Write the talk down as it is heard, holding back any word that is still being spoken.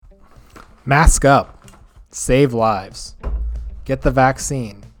Mask up. Save lives. Get the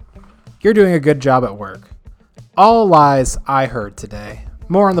vaccine. You're doing a good job at work. All lies I heard today.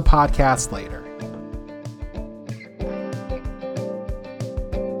 More on the podcast later.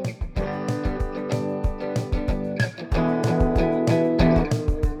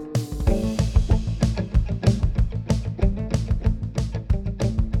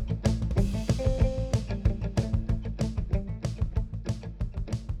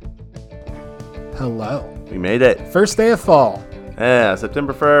 Hello. We made it. First day of fall. Yeah,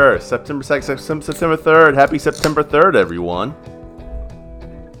 September 1st, September 2nd, September 3rd. Happy September 3rd, everyone.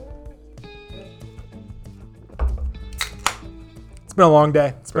 It's been a long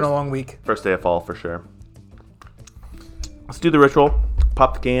day. It's been a long week. First day of fall for sure. Let's do the ritual.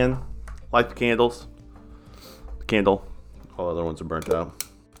 Pop the can. Light the candles. The candle. All other ones are burnt out.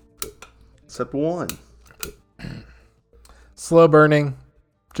 Except one. Slow burning,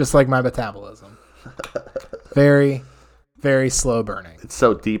 just like my metabolism. Very, very slow burning. It's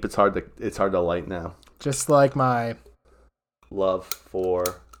so deep. It's hard to light now. Just like my love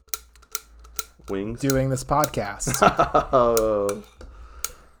for wings. Doing this podcast. Oh.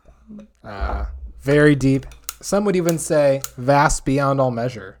 Very deep. Some would even say vast beyond all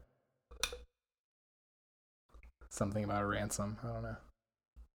measure. Something about a ransom. I don't know.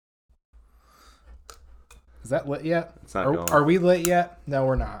 Is that lit yet? It's not going. Are we lit yet? No,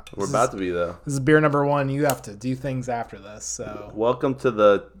 we're not. We're about to be, though. This is beer number 1. You have to do things after this. So welcome to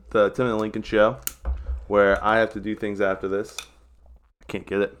the Tim and Lincoln show, where I have to do things after this. I can't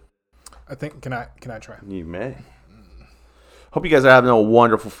get it. I think can I try? You may. Hope you guys are having a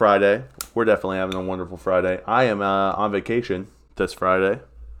wonderful Friday. We're definitely having a wonderful Friday. I am on vacation this Friday,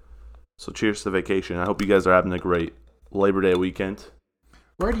 so cheers to vacation. I hope you guys are having a great Labor Day weekend.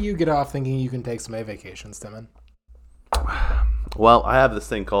 Where do you get off thinking you can take some vacations, Timon? Well, I have this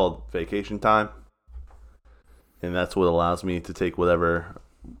thing called vacation time, and that's what allows me to take whatever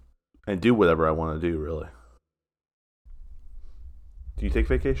and do whatever I want to do, really. Do you take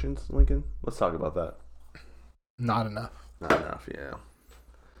vacations, Lincoln? Let's talk about that. Not enough. Not enough, yeah.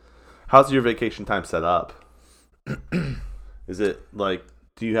 How's your vacation time set up? Is it like,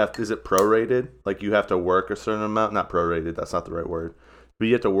 is it prorated? Like you have to work a certain amount? Not prorated, that's not the right word. But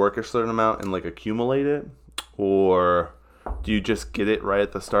you have to work a certain amount and like accumulate it? Or do you just get it right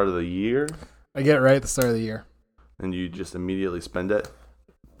at the start of the year? I get it right at the start of the year. And you just immediately spend it?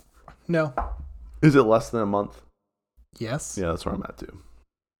 No. Is it less than a month? Yes. Yeah, that's where I'm at too.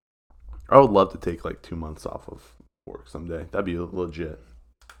 I would love to take like 2 months off of work someday. That'd be legit.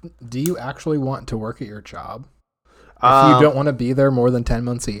 Do you actually want to work at your job? If you don't want to be there more than 10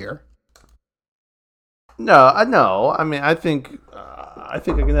 months a year? No, I know. I mean, I think I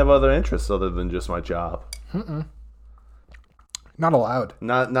can have other interests other than just my job. Not allowed.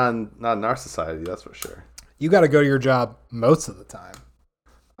 Not in our society, that's for sure. You got to go to your job most of the time.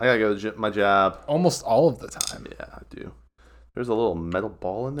 I gotta go to my job almost all of the time. Yeah, I do. There's a little metal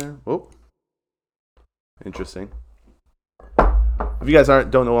ball in there. Oh, interesting. If you guys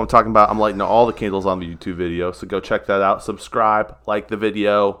don't know what I'm talking about, I'm lighting all the candles on the YouTube video, so go check that out. Subscribe, like the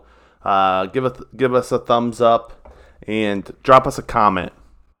video, give us a thumbs up, and drop us a comment.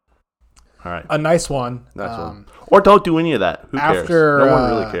 All right, a nice one. Nice one. Or don't do any of that. Who cares? No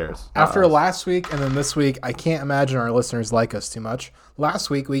one really cares. After last week and then this week, I can't imagine our listeners like us too much. Last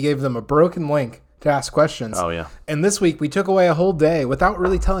week we gave them a broken link to ask questions. Oh yeah. And this week we took away a whole day without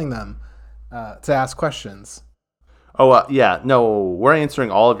really telling them to ask questions. Oh, yeah. No, we're answering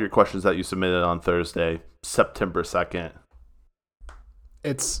all of your questions that you submitted on Thursday, September 2nd.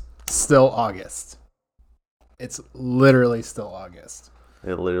 It's still August. It's literally still August.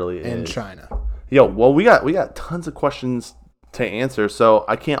 It literally is. In China. Yo, well, we got tons of questions to answer, so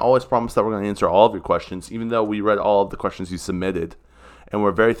I can't always promise that we're going to answer all of your questions, even though we read all of the questions you submitted, and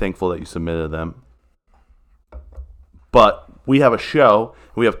we're very thankful that you submitted them. But we have a show.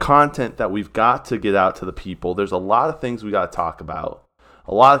 We have content that we've got to get out to the people. There's a lot of things we got to talk about,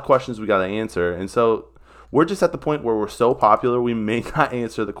 a lot of questions we got to answer. And so we're just at the point where we're so popular, we may not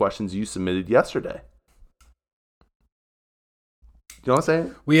answer the questions you submitted yesterday. You know what I'm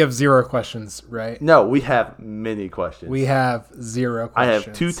saying? We have 0 questions, right? No, we have many questions. We have 0 questions. I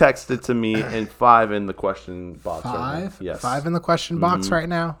have 2 texted to me and 5 in the question box. 5? Right now. Yes. 5 in the question box right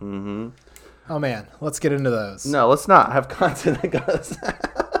now? Mm-hmm. Oh, man. Let's get into those. No, let's not. I have content I got us. I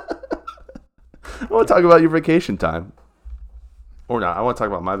want to talk about your vacation time. Or not. I want to talk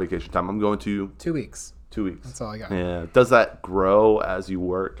about my vacation time. I'm going to... 2 weeks. 2 weeks. That's all I got. Yeah. Does that grow as you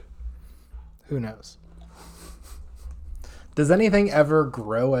work? Who knows? Does anything ever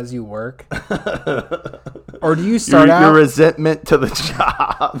grow as you work? Or do you start your out... resentment to the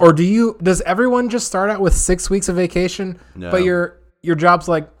job. Or does everyone just start out with 6 weeks of vacation, No. but your job's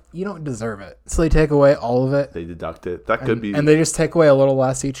like, you don't deserve it. So they take away all of it. They deduct it. That could be. And they just take away a little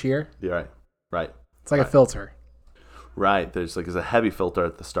less each year. Yeah, right. It's like a filter. Right. There's a heavy filter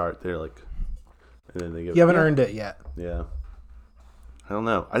at the start. They're like, and then they give. You haven't earned it yet. Yeah. I don't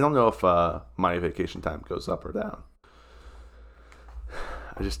know. I don't know if my vacation time goes up or down.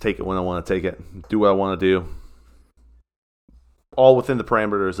 I just take it when I want to take it. Do what I want to do. All within the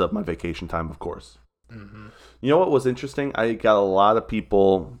parameters of my vacation time, of course. Mm-hmm. You know what was interesting? I got a lot of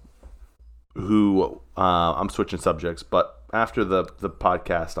people who I'm switching subjects, but after the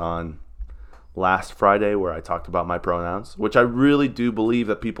podcast on last Friday where I talked about my pronouns, which I really do believe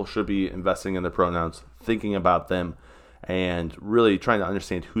that people should be investing in their pronouns, thinking about them, and really trying to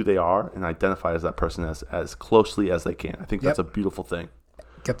understand who they are and identify as that person as closely as they can. I think that's a beautiful thing.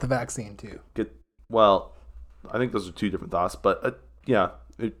 Get the vaccine too. Well, I think those are two different thoughts, but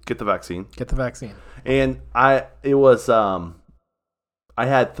get the vaccine. Get the vaccine. And I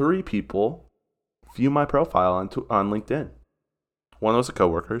had 3 people view my profile on LinkedIn. One was a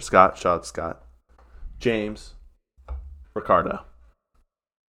coworker, Scott. Shout out to Scott. James. Ricardo.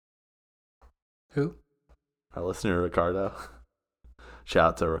 Who? Our listener, Ricardo. Shout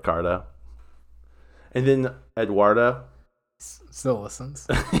out to Ricardo. And then Eduardo. Still listens.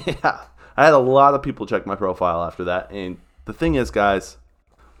 Yeah. I had a lot of people check my profile after that. And the thing is, guys,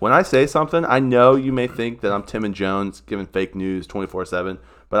 when I say something, I know you may think that I'm Tim and Jones giving fake news 24/7,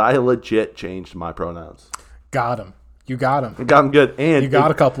 but I legit changed my pronouns. Got him. You got him. I got them good. And you got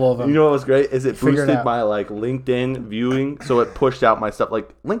a couple of them. You know what was great? Is it Figured boosted out. my LinkedIn viewing, so it pushed out my stuff.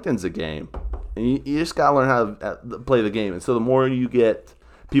 LinkedIn's a game. And you just got to learn how to play the game. And so the more you get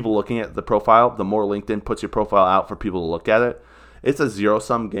people looking at the profile, the more LinkedIn puts your profile out for people to look at it. It's a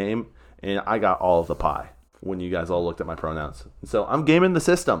zero-sum game, and I got all of the pie when you guys all looked at my pronouns. And so I'm gaming the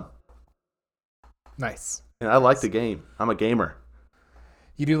system. Nice. And I like the game. I'm a gamer.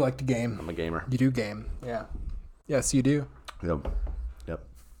 You do like to game. I'm a gamer. You do game. Yeah. Yes, you do. Yep.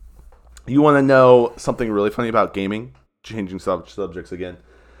 You want to know something really funny about gaming? Changing subjects again.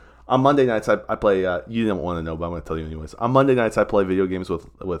 On Monday nights, I play. You don't want to know, but I'm going to tell you anyways. On Monday nights, I play video games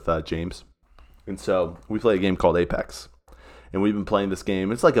with James, and so we play a game called Apex, and we've been playing this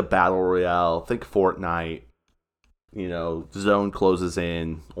game. It's like a battle royale. Think Fortnite. You know, zone closes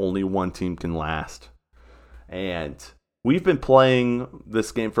in. Only one team can last, and we've been playing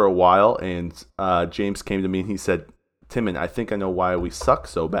this game for a while. And James came to me and he said, "Timon, I think I know why we suck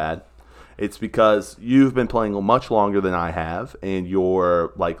so bad. It's because you've been playing much longer than I have, and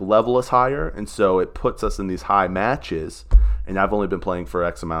your level is higher, and so it puts us in these high matches, and I've only been playing for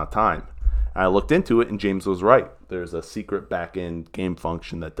X amount of time." And I looked into it, and James was right. There's a secret back-end game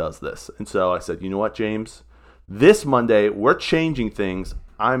function that does this. And so I said, you know what, James? This Monday, we're changing things.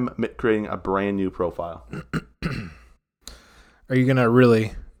 I'm creating a brand new profile. Are you going to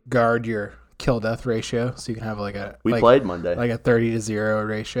really guard your kill-death ratio so you can have We played Monday. Like a 30-0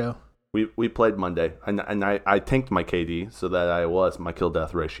 ratio? We played Monday, and I tanked my KD so that my kill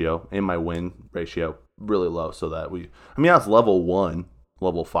death ratio and my win ratio really low, so that I was level 1,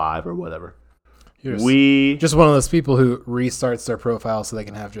 level 5 or whatever. Just one of those people who restarts their profile so they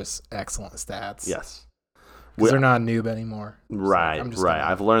can have just excellent stats. Yes, because they're not a noob anymore. Right.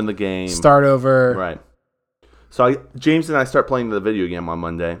 I've learned the game. Start over. Right. So James and I start playing the video game on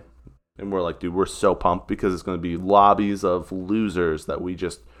Monday, and we're like, dude, we're so pumped because it's going to be lobbies of losers that we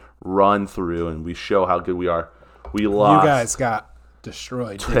just run through, and we show how good we are. We lost. You guys got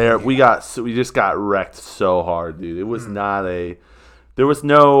destroyed. We just got wrecked so hard, dude. It was there was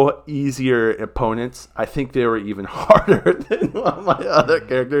no easier opponents. I think they were even harder than on my other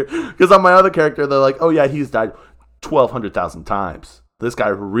character, because on my other character they're like, oh yeah, he's died 1,200,000 times. This guy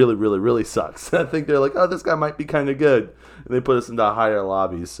really, really, really sucks. I think they're like, oh, this guy might be kind of good, and they put us into higher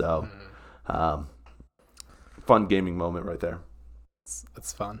lobbies. So fun gaming moment right there.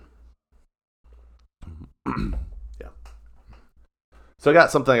 It's fun. Yeah. So I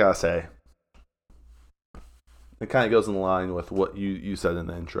got something I gotta say. It kind of goes in line with what you said in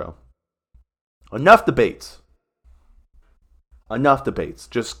the intro. Enough debates.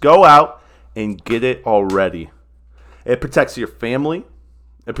 Just go out and get it already. It protects your family.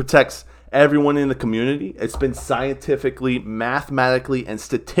 It protects everyone in the community. It's been scientifically, mathematically, and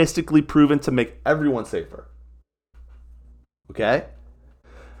statistically proven to make everyone safer. Okay?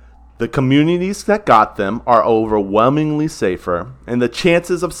 The communities that got them are overwhelmingly safer, and the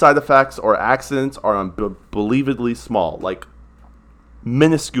chances of side effects or accidents are unbelievably small, like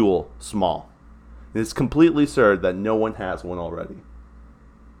minuscule small. It's completely absurd that no one has one already.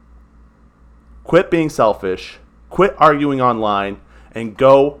 Quit being selfish. Quit arguing online. And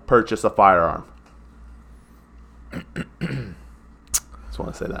go purchase a firearm. Just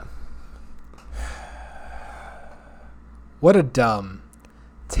want to say that. What a dumb,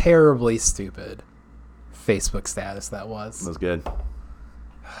 terribly stupid Facebook status that was. That was good.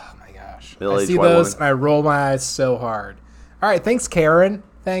 Oh my gosh. I Middle-aged see white those woman. and I roll my eyes so hard. All right, thanks, Karen.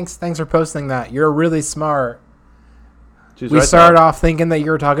 Thanks for posting that. You're really smart. She's We right started there. off thinking that you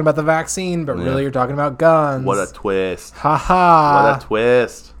were talking about the vaccine, but really you're talking about guns. What a twist. Ha ha. What a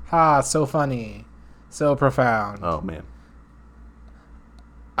twist. Ha, so funny. So profound. Oh, man.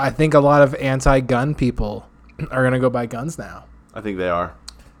 I think a lot of anti-gun people are going to go buy guns now. I think they are.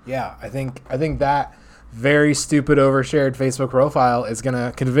 Yeah, I think that very stupid overshared Facebook profile is going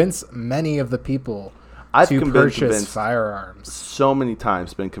to convince many of the people to purchase firearms. So many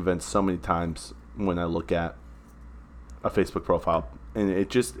times, been convinced so many times when I look at a Facebook profile, and it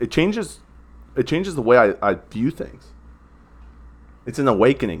changes the way I view things. It's an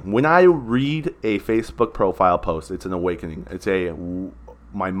awakening. When I read a Facebook profile post, it's an awakening.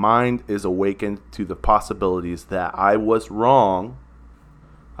 My mind is awakened to the possibilities that I was wrong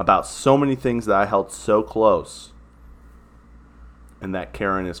about so many things that I held so close, and that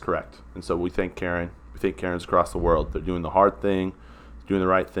Karen is correct. And so we thank Karen. We thank Karens across the world. They're doing the hard thing, doing the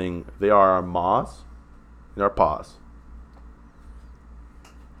right thing. They are our ma's and our pa's.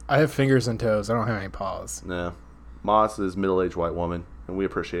 I have fingers and toes. I don't have any paws. No. Moss is middle-aged white woman, and we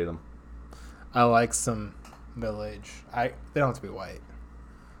appreciate them. I like some middle-age. They don't have to be white.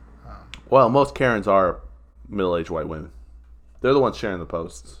 Well, most Karens are middle-aged white women. They're the ones sharing the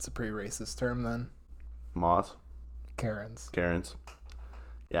posts. It's a pretty racist term then. Moss. Karens.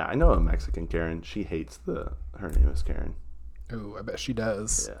 Yeah, I know a Mexican Karen. She hates her name is Karen. Ooh, I bet she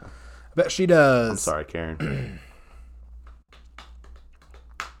does. Yeah. I bet she does. I'm sorry, Karen.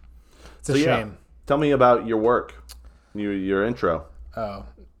 It's a shame. Tell me about your work. Your intro. Oh,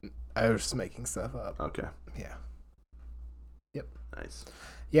 I was just making stuff up. Okay. Yeah. Yep. Nice.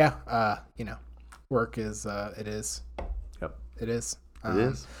 Yeah. Work is. It is. Yep. It is. It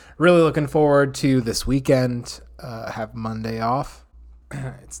is. Really looking forward to this weekend. Have Monday off.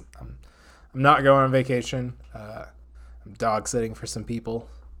 I'm not going on vacation. I'm dog sitting for some people.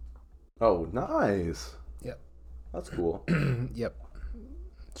 Oh, nice. Yep. That's cool. Yep.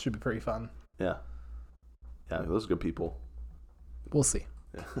 Should be pretty fun. Yeah. Yeah, those are good people. We'll see.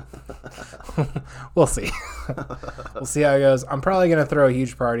 We'll see. We'll see how it goes. I'm probably going to throw a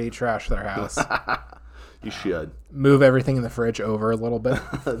huge party, trash their house. You should. Move everything in the fridge over a little bit.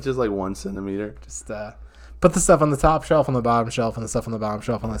 Just like 1 centimeter. Just put the stuff on the top shelf on the bottom shelf and the stuff on the bottom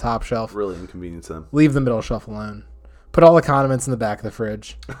shelf on the top shelf. Really inconvenience them. Leave the middle shelf alone. Put all the condiments in the back of the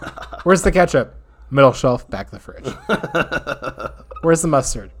fridge. Where's the ketchup? Middle shelf, back of the fridge. Where's the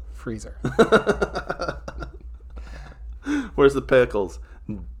mustard? Freezer. Where's the pickles?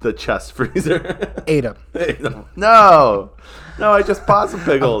 The chest freezer. Ate them. No, I just bought some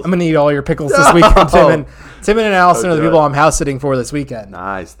pickles. I'm gonna eat all your pickles this weekend, Tim and Allison are the people I'm house sitting for this weekend.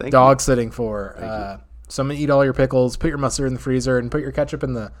 Nice, thank you. Dog sitting for. So I'm gonna eat all your pickles. Put your mustard in the freezer and put your ketchup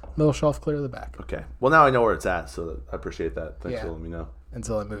in the middle shelf. Clear the back. Okay. Well, now I know where it's at, so I appreciate that. Thanks Yeah. for letting me know.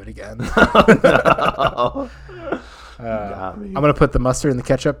 Until I move it again. No. Got me. I'm gonna put the mustard in the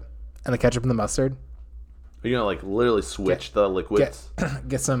ketchup and the ketchup in the mustard. Are you gonna like literally switch the liquids?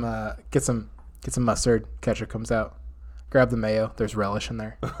 Get some mustard. Ketchup comes out. Grab the mayo. There's relish in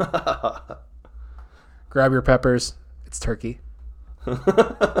there. Grab your peppers. It's turkey.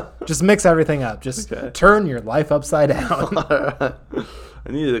 Just mix everything up. Just turn your life upside down.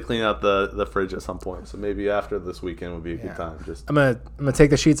 I needed to clean out the fridge at some point, so maybe after this weekend would be a good time. Just I'm gonna take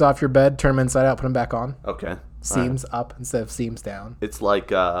the sheets off your bed, turn them inside out, put them back on. okay. Seams up instead of seams down. It's like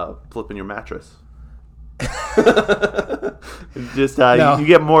flipping your mattress. Just No. you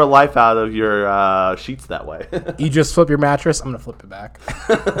get more life out of your sheets that way. You just flip your mattress. I'm gonna flip it back.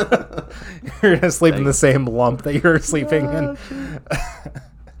 You're gonna sleep in the same lump that you're sleeping in.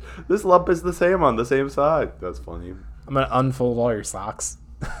 This lump is the same on the same side. That's funny. I'm gonna unfold all your socks.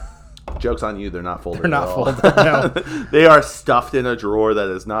 Joke's on you. They're not folded. They're not at all. folded. No. They are stuffed in a drawer that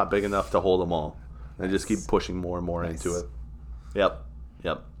is not big enough to hold them all. And I just keep pushing more and more into it. Yep.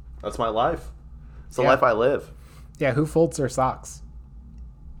 That's my life. It's the life I live. Yeah, who folds their socks?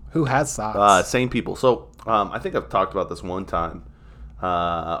 Who has socks? Same people. So I think I've talked about this one time,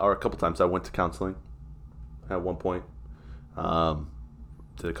 or a couple times. I went to counseling at one point.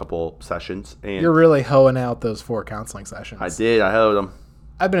 Did a couple sessions, and You're really hoeing out those 4 counseling sessions. I did. I hoed them.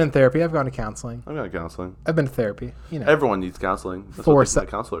 I've been in therapy. I've gone to counseling. I've got counseling. I've been to therapy. Everyone needs counseling. That's what my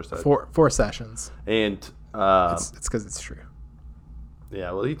counselor said. Four sessions. And it's because it's true.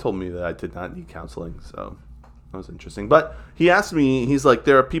 Yeah, well, he told me that I did not need counseling, so that was interesting. But he asked me, he's like,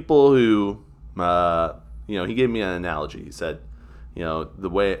 there are people who, he gave me an analogy. He said,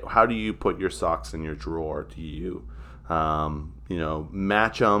 how do you put your socks in your drawer? Do you,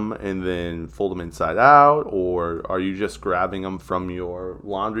 match them and then fold them inside out? Or are you just grabbing them from your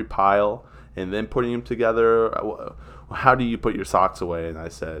laundry pile and then putting them together? How do you put your socks away? And I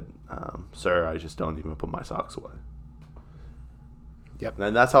said, sir, I just don't even put my socks away. Yep.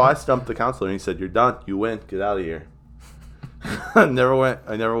 And that's how I stumped the counselor. And he said, you're done. You win. Get out of here. I never went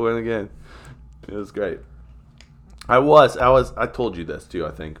again. It was great. I told you this too,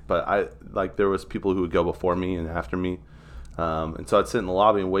 I think, but there was people who would go before me and after me. And so I'd sit in the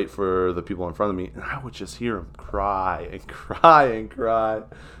lobby and wait for the people in front of me, and I would just hear them cry and cry and cry.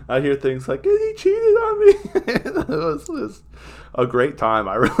 I'd hear things like, he cheated on me. It was a great time.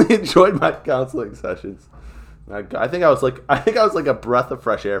 I really enjoyed my counseling sessions. I think I was like a breath of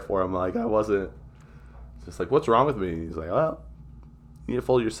fresh air for him. Like, I wasn't just like, what's wrong with me? And he's like, well, you need to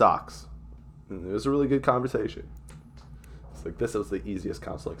fold your socks. And it was a really good conversation. It's like, this was the easiest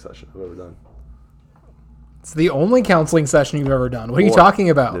counseling session I've ever done. It's the only counseling session you've ever done. What are you talking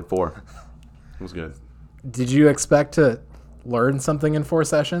about? I did 4. It was good. Did you expect to learn something in 4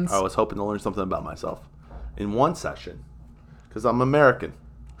 sessions? I was hoping to learn something about myself in 1 session because I'm American.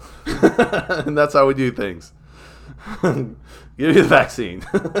 And that's how we do things. Give me the vaccine.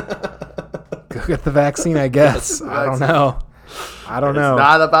 Go get the vaccine, I guess. I don't know. It's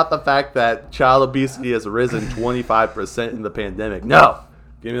not about the fact that child obesity has risen 25% in the pandemic. No.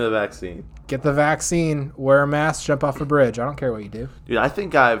 Give me the vaccine. Get the vaccine. Wear a mask. Jump off a bridge. I don't care what you do. Dude, I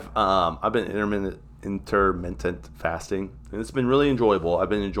think I've been intermittent fasting, and it's been really enjoyable. I've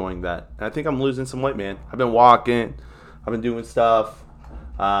been enjoying that. And I think I'm losing some weight, man. I've been walking. I've been doing stuff.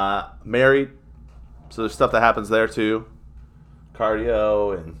 Married. So there's stuff that happens there too.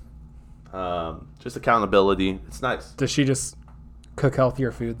 Cardio and just accountability. It's nice. Does she just cook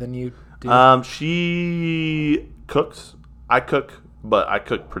healthier food than you do? She cooks. I cook, but I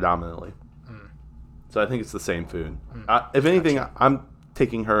cook predominantly. So I think it's the same food. If anything, gotcha. I'm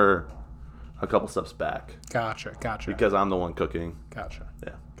taking her a couple steps back. Gotcha. Because I'm the one cooking. Gotcha.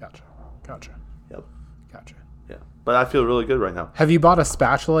 Yeah. Gotcha. Yep. Gotcha. Yeah. But I feel really good right now. Have you bought a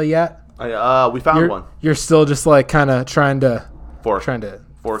spatula yet? We found one. You're still just like kind of trying to fork,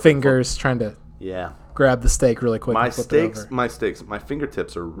 fingers, trying to grab the steak really quick. My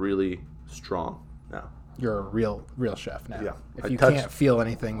fingertips are really strong now. You're a real chef now. Yeah. If you can't feel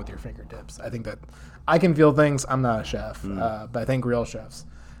anything with your fingertips, I think that I can feel things. I'm not a chef, but I think real chefs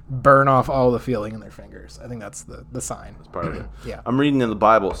burn off all the feeling in their fingers. I think that's the sign. That's part of it. Yeah. I'm reading in the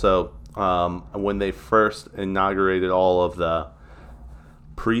Bible. So when they first inaugurated all of the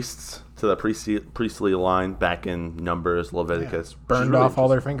priests to the priestly line back in Numbers, Leviticus, burned really off all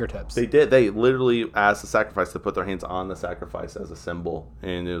their fingertips. They did. They literally, as the sacrifice, they put their hands on the sacrifice as a symbol,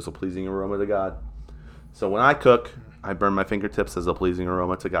 and it was a pleasing aroma to God. So when I cook, I burn my fingertips as a pleasing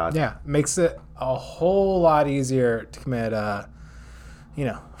aroma to God. Yeah, makes it a whole lot easier to commit, fraud,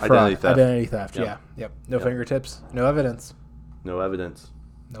 identity theft. Yep. Yeah. No fingertips, no evidence. Nope.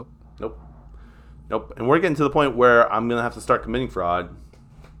 And we're getting to the point where I'm gonna have to start committing fraud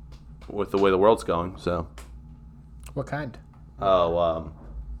with the way the world's going. So. What kind?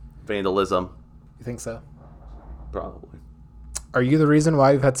 Vandalism. You think so? Probably. Are you the reason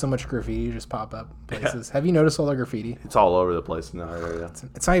why you've had so much graffiti just pop up places? Yeah. Have you noticed all the graffiti? It's all over the place in our area.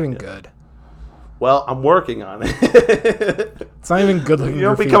 It's not even good. Well, I'm working on it. It's not even good looking. You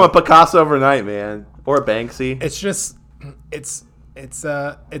don't graffiti. become a Picasso overnight, man, or a Banksy. It's just, it's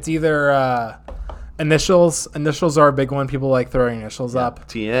either initials. Initials are a big one. People like throwing initials up.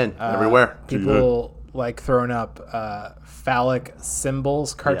 TN everywhere. People like throwing up phallic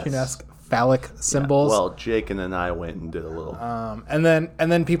symbols, cartoonesque phallic symbols. Yeah. Well, Jake and I went and did a little. And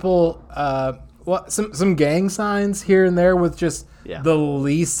then people, some gang signs here and there with just the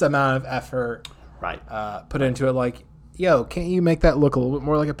least amount of effort. Right. Put into it, like, yo, can't you make that look a little bit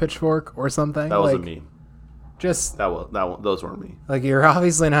more like a pitchfork or something? That wasn't me. Just those weren't me. Like, you're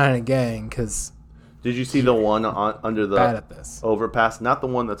obviously not in a gang because. Did you see the one under the bad at this overpass? Not the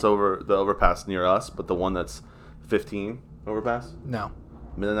one that's over the overpass near us, but the one that's 15 overpass. No.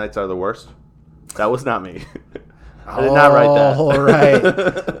 Mennonites are the worst. That was not me. I did not write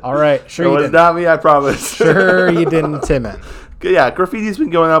that. All right. Sure, you didn't. It was not me. I promise. Sure, you didn't, Timon. Yeah, graffiti's been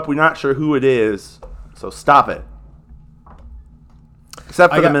going up. We're not sure who it is, so stop it.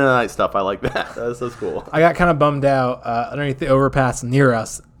 Except for the Mennonite stuff. I like that. That's cool. I got kind of bummed out underneath the overpass near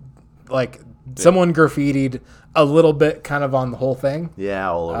us. Like, someone graffitied a little bit kind of on the whole thing. Yeah,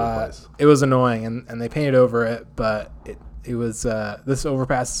 all over the place. It was annoying, and they painted over it, but it was this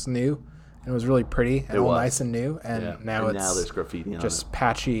overpass is new. And it was really pretty and all nice and new. And now there's graffiti on just it.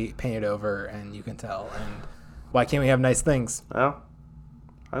 patchy, painted over, and you can tell. And why can't we have nice things? Well,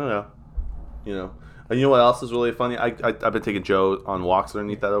 I don't know. And you know what else is really funny? I've been taking Joe on walks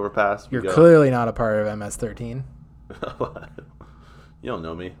underneath that overpass. You're clearly not a part of MS-13. You don't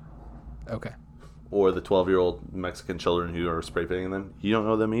know me. Okay. Or the 12-year-old Mexican children who are spray painting them. You don't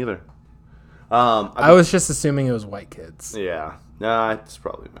know them either. I was just assuming it was white kids. Yeah. Nah, it's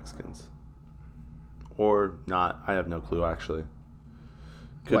probably Mexicans. Or not. I have no clue, actually.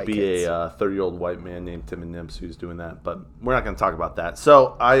 Could White be kids. a 30-year-old white man named Tim and Nims who's doing that. But we're not going to talk about that.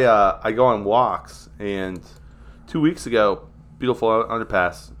 So I go on walks, and 2 weeks ago, beautiful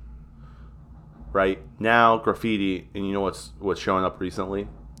underpass. Right now, graffiti, and you know what's showing up recently?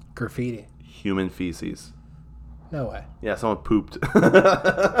 Graffiti. Human feces. No way. Yeah, someone pooped.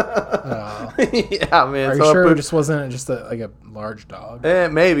 Oh. Yeah, man. Are you sure it just wasn't just a large dog?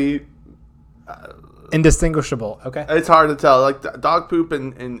 Maybe. Indistinguishable. Okay. It's hard to tell. Like dog poop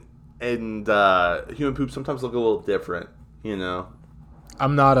and human poop sometimes look a little different.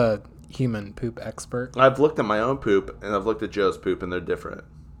 I'm not a human poop expert. I've looked at my own poop and I've looked at Joe's poop and they're different.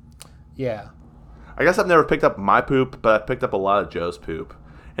 Yeah. I guess I've never picked up my poop, but I've picked up a lot of Joe's poop.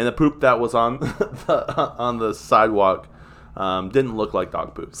 And the poop that was on the sidewalk didn't look like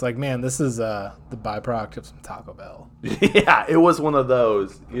dog poop. It's like, man, this is the byproduct of some Taco Bell. Yeah, it was one of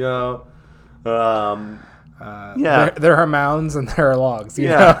those. Yeah, there are mounds and there are logs. You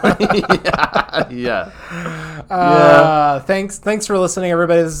yeah, know? yeah. Thanks for listening,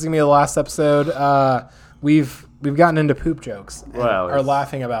 everybody. This is gonna be the last episode. We've gotten into poop jokes and are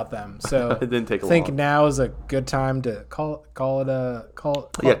laughing about them. So it didn't take I think long. now is a good time to call it a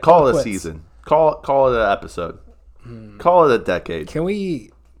a season. Call it an episode. Call it a decade. Can we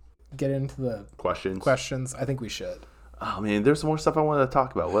get into the questions? I think we should. Oh man, there's more stuff I wanted to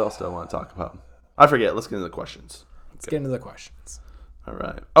talk about. What else do I want to talk about? I forget. Let's get into the questions. Let's get into the questions. All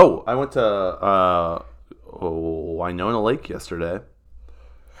right. Oh, I went to Winona Lake yesterday.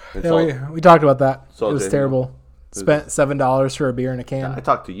 We talked about that. It was Jamie. terrible. Spent $7 for a beer and a can. I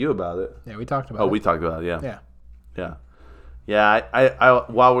talked to you about it. Yeah, we talked about it. Oh, we talked about it. Yeah. Yeah. I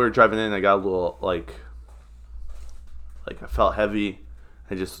while we were driving in, I got a little like I felt heavy.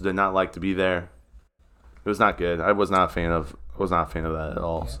 I just did not like to be there. It was not good. I was not a fan of that at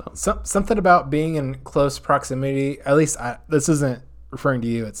all. Yeah. So Something about being in close proximity. At least this isn't referring to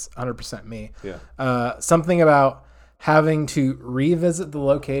you. It's 100% me. Yeah. Something about having to revisit the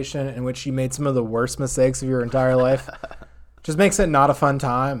location in which you made some of the worst mistakes of your entire life just makes it not a fun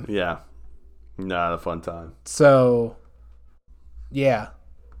time. Yeah. Not a fun time. So, yeah.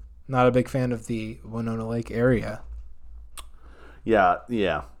 Not a big fan of the Winona Lake area. Yeah.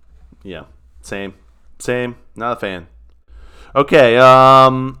 Same. Not a fan. Okay.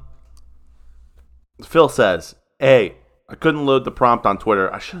 Phil says, "Hey, I couldn't load the prompt on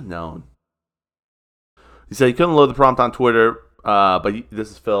Twitter. I should have known." He said he couldn't load the prompt on Twitter, but this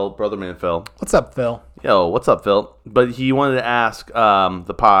is Phil, brother man Phil. What's up, Phil? Yo, what's up, Phil? But he wanted to ask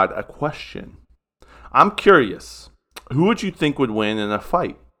the pod a question. I'm curious. Who would you think would win in a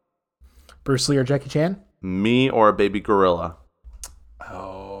fight? Bruce Lee or Jackie Chan? Me or a baby gorilla?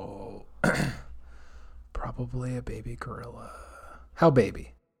 Oh, probably a baby gorilla. How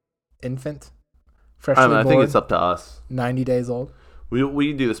baby? Infant? Freshly born? I think it's up to us. 90 days old?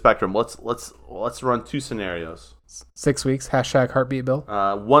 We do the spectrum. Let's run two scenarios. 6 weeks. Hashtag heartbeat bill.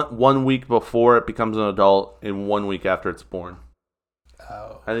 1 week before it becomes an adult, and 1 week after it's born.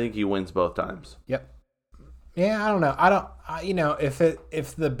 Oh, I think he wins both times. Yep. Yeah, I don't know.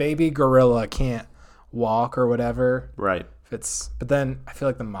 If the baby gorilla can't walk or whatever, right? But then I feel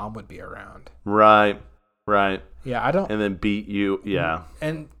like the mom would be around. Right. Yeah, I don't. And then beat you. Yeah.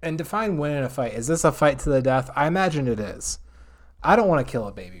 And define win in a fight. Is this a fight to the death? I imagine it is. I don't want to kill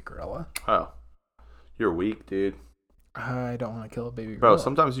a baby gorilla. Oh, you're weak, dude. I don't want to kill a baby gorilla. Bro,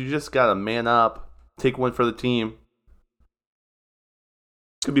 sometimes you just gotta man up, take one for the team.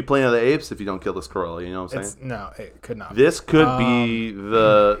 Could be Planet of the Apes if you don't kill this gorilla. You know what I'm saying? No, it could not. This could be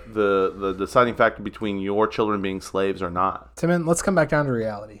the deciding factor between your children being slaves or not. Timon, let's come back down to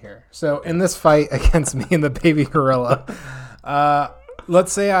reality here. So in this fight against me and the baby gorilla,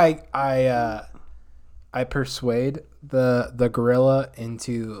 let's say I persuade the gorilla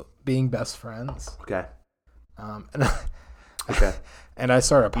into being best friends. Okay. And Okay. And I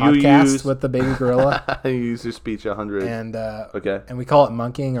start a You podcast use- with the baby gorilla, You use your speech 100. and Okay. and we call it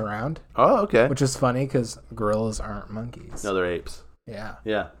monkeying around, Oh, okay. which is funny because gorillas aren't monkeys. No, they're apes. Yeah.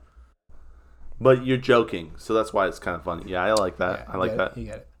 Yeah. But you're joking, so that's why it's kind of funny. Yeah, I like that. Yeah, I like that. You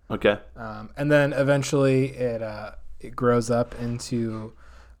get it. Okay. And then eventually it grows up into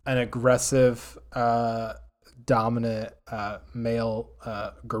an aggressive, dominant male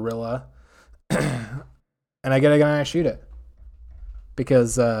gorilla, and I get a gun and I shoot it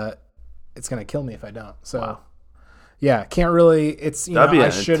because it's gonna kill me if I don't. So, Wow. yeah, can't really. It's That'd be I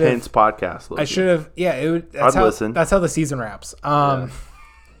an should intense have. podcast. I should have. Yeah, it would. That's I'd listen. That's how the season wraps.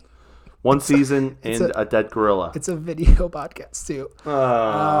 One season and a dead gorilla. It's a video podcast too.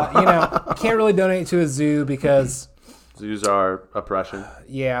 You can't really donate to a zoo because Zoos are oppression.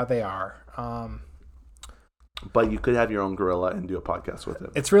 yeah, they are. But you could have your own gorilla and do a podcast with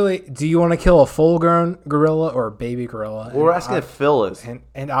it. It's really. Do you want to kill a full-grown gorilla or a baby gorilla? Well, we're asking if Phil is.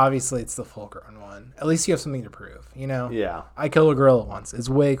 And obviously it's the full-grown one. At least you have something to prove. Yeah. I killed a gorilla once. It's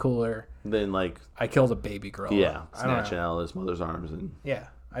way cooler. Then, like, I killed a baby gorilla. yeah, I don't know. snatching out of his mother's arms and Yeah,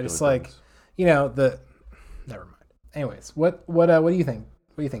 I just doing like, things. the. Never mind. Anyways, what do you think?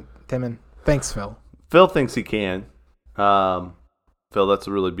 What do you think, Timon? Thanks, Phil. Phil thinks he can. Phil, that's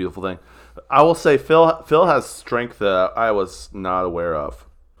a really beautiful thing. I will say Phil has strength that I was not aware of.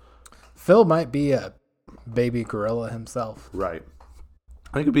 Phil might be a baby gorilla himself. Right.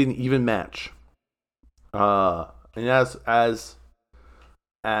 I think it'd be an even match. And as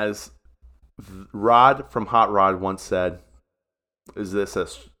Rod from Hot Rod once said, is this a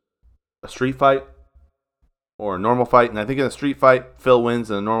street fight or a normal fight? And I think in a street fight, Phil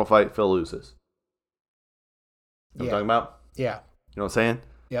wins. In a normal fight, Phil loses. You know what I'm talking about? Yeah. You know what I'm saying?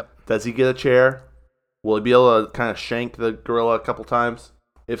 Yep. Does he get a chair? Will he be able to kind of shank the gorilla a couple times?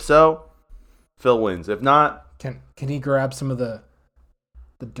 If so, Phil wins. If not, Can he grab some of the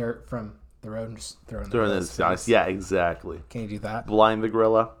dirt from the road and just throw it in the during gorilla's this guys. face? Yeah, exactly. Can you do that? Blind the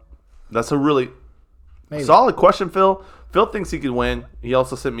gorilla. That's a really Maybe. solid question, Phil. Phil thinks he could win. He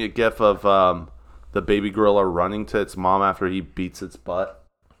also sent me a gif of the baby gorilla running to its mom after he beats its butt.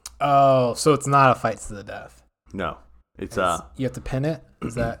 Oh, so it's not a fight to the death. No. It's You have to pin it?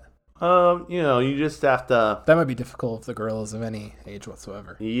 Is that... you just have to That might be difficult if the gorilla's of any age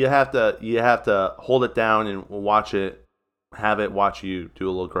whatsoever. you have to hold it down and watch it, have it watch you do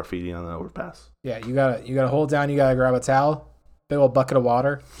a little graffiti on the overpass. Yeah, you gotta hold down, you gotta grab a towel, big old bucket of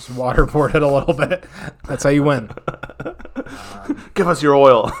water, just waterboard it a little bit. That's how you win. Give us your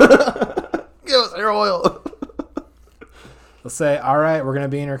oil. Give us your oil. They'll say, all right, we're gonna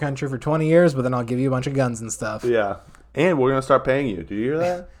be in your country for 20 years, but then I'll give you a bunch of guns and stuff. Yeah. And we're gonna start paying you. Do you hear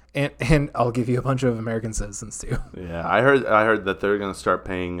that? And I'll give you a bunch of American citizens too. Yeah, I heard that they're gonna start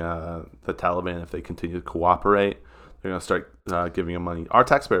paying the Taliban if they continue to cooperate. They're gonna start giving them money, our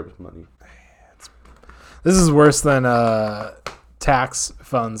taxpayers' money. This is worse than tax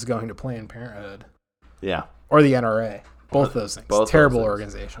funds going to Planned Parenthood Yeah, or the NRA. Both those things. Both Terrible those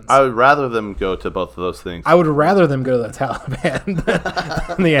things. organizations. I would rather them go to both of those things. I would rather them go to the Taliban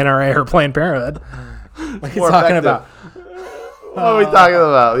than the NRA or Planned Parenthood. What are you More talking effective. about? What are we talking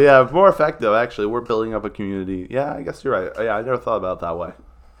about? Yeah, more effective. Actually, we're building up a community. Yeah, I guess you're right. Yeah, I never thought about it that way.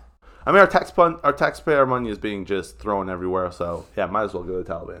 I mean, our taxpayer money is being just thrown everywhere. So yeah, might as well go to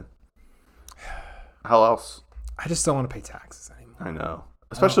the Taliban. How else? I just don't want to pay taxes anymore. I know.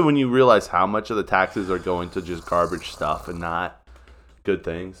 Especially when you realize how much of the taxes are going to just garbage stuff and not good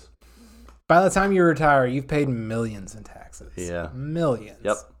things. By the time you retire, you've paid millions in taxes. Yeah. Millions.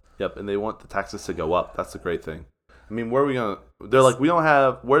 Yep. And they want the taxes to go up. That's the great thing. I mean, where are we going to... They're like, we don't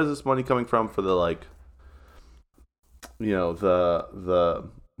have... Where is this money coming from for the, like... the...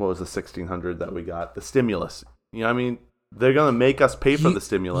 What was the 1600 that we got? The stimulus. You know what I mean? They're going to make us pay for the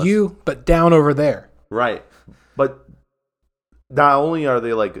stimulus. But down over there. Right. But not only are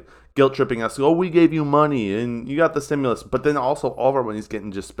they like guilt tripping us, oh, we gave you money and you got the stimulus, but then also all of our money's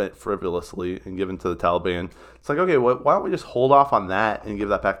getting just spent frivolously and given to the Taliban. It's like, okay, why don't we just hold off on that and give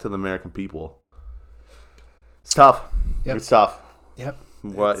that back to the American people? It's tough. Yep. It's tough. Yep.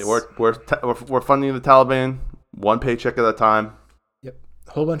 We're funding the Taliban one paycheck at a time. Yep.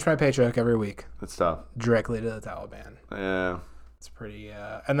 A whole bunch of my paycheck every week. It's tough. Directly to the Taliban. Yeah. It's pretty.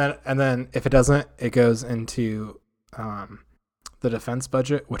 And then if it doesn't, it goes into the defense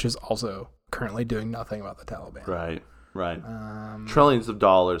budget, which is also currently doing nothing about the Taliban. Right. Trillions of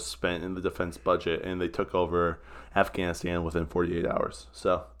dollars spent in the defense budget, and they took over Afghanistan within 48 hours.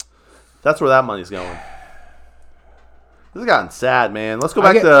 So that's where that money's going. This has gotten sad, man. Let's go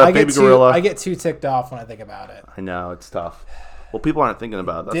back to Baby Gorilla. I get too ticked off when I think about it. I know, it's tough. Well, people aren't thinking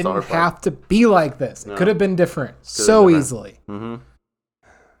about it. That's didn't have to be like this. It could have been different easily. Mm-hmm.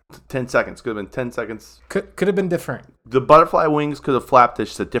 10 seconds. Could have been 10 seconds. Could have been different. The butterfly wings could have flapped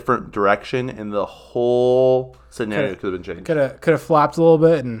just a different direction, and the whole scenario could have been changed. Could have flapped a little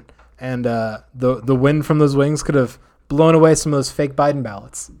bit, and the wind from those wings could have blown away some of those fake Biden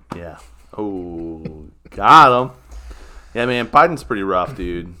ballots. Yeah. Oh, got him. Yeah, man, Biden's pretty rough,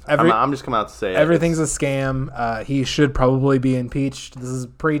 dude. I'm just coming out to say everything's a scam. He should probably be impeached. This is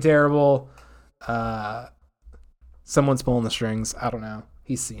pretty terrible. Someone's pulling the strings. I don't know.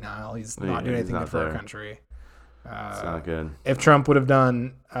 He's senile. He's not doing anything good for our country. It's not good. If Trump would have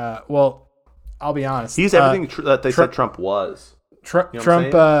done, well, I'll be honest. He's everything that they said Trump was.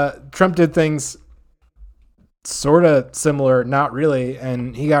 Trump did things sort of similar, not really,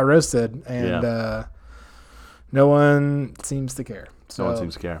 and he got roasted, and no one seems to care. So, no one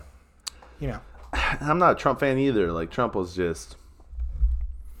seems to care. You know, I'm not a Trump fan either. Like, Trump was just.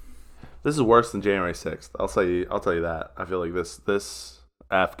 This is worse than January 6th. I'll tell you that. I feel like this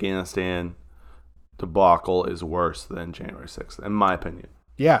Afghanistan debacle is worse than January 6th, in my opinion.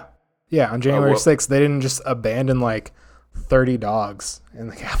 Yeah. On January 6th, they didn't just abandon like 30 dogs in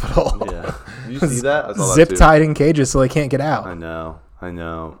the Capitol. Yeah. Did you see that? I saw Zip that too. tied in cages so they can't get out. I know.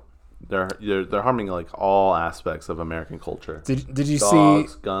 They're harming like all aspects of American culture. Did you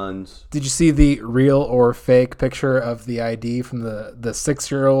Dogs, see guns? Did you see the real or fake picture of the ID from the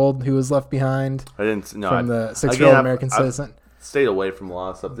 6-year-old who was left behind? I didn't. No, from the 6-year-old American citizen. I've stayed away from a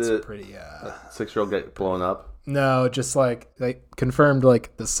lot of stuff. Did it? Pretty. 6-year-old get blown up? No, just like they confirmed,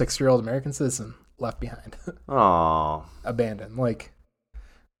 like the 6-year-old American citizen left behind. Oh, abandoned. Like,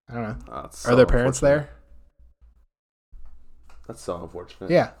 I don't know. So are their parents there? That's so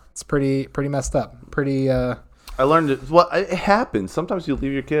unfortunate. Yeah. It's pretty messed up. Pretty. I learned it. Well, it happens. Sometimes you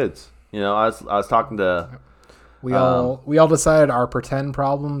leave your kids. You know, I was talking to. We all decided our pretend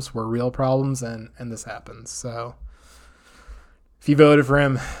problems were real problems, and this happens. So, if you voted for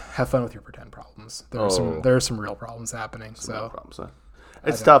him, have fun with your pretend problems. There are some real problems happening. It's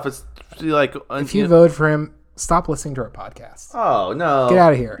tough. It's like if you vote for him, stop listening to our podcast. Oh no! Get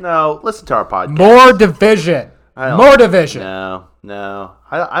out of here. No, listen to our podcast. More division. More division. No.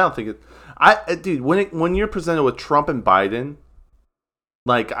 I don't think it. Dude, when you're presented with Trump and Biden,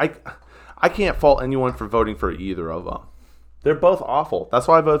 like I can't fault anyone for voting for either of them. They're both awful. That's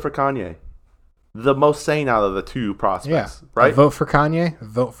why I voted for Kanye. The most sane out of the two prospects, right? Vote for Kanye.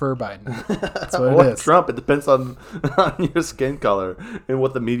 Vote for Biden. That's what or it is. Trump. It depends on your skin color and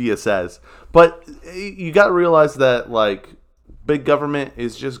what the media says. But you got to realize that like big government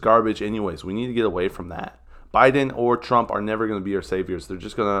is just garbage, anyways. We need to get away from that. Biden or Trump are never going to be our saviors. They're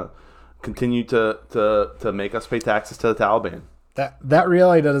just going to continue to make us pay taxes to the Taliban. That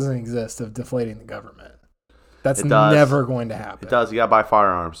reality doesn't exist of deflating the government. That's never going to happen. It does. You got to buy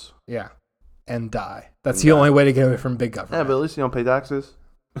firearms. Yeah. And die. That's the only way to get away from big government. Yeah, but at least you don't pay taxes.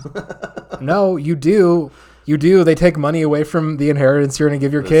 No, you do. You do. They take money away from the inheritance you're going to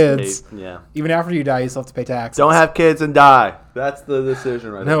give your kids. Yeah. Even after you die, you still have to pay taxes. Don't have kids and die. That's the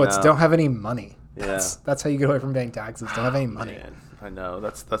decision right now. No, it's don't have any money. Yeah. That's how you get away from paying taxes. Don't have any money. Man, I know.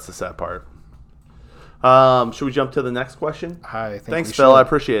 That's the sad part. Should we jump to the next question? Thanks, Phil. I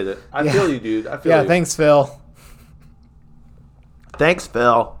appreciate it. I feel you, dude. I feel you. Thanks, Phil. Thanks,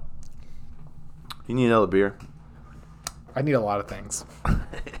 Phil. You need another beer? I need a lot of things.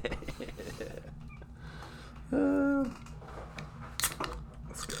 Let's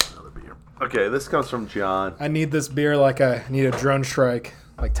get another beer. Okay, this comes from John. I need this beer like I need a drone strike,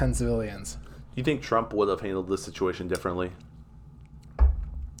 like 10 civilians. Do you think Trump would have handled this situation differently?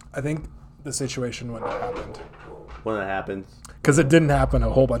 I think the situation wouldn't have happened. When it happened? Because it didn't happen a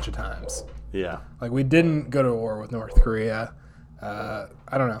whole bunch of times. Yeah. Like, we didn't go to war with North Korea. I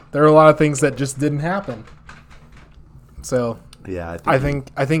don't know. There are a lot of things that just didn't happen. So, yeah, I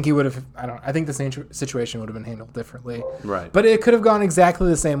think he would have. I think the same situation would have been handled differently. Right. But it could have gone exactly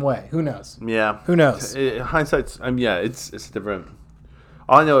the same way. Who knows? Yeah. Who knows? Hindsight's. it's different.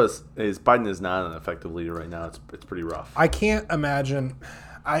 All I know is Biden is not an effective leader right now. It's pretty rough. I can't imagine.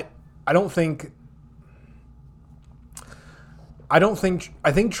 I think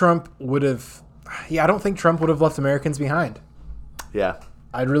Trump would have. Yeah, I don't think Trump would have left Americans behind. Yeah.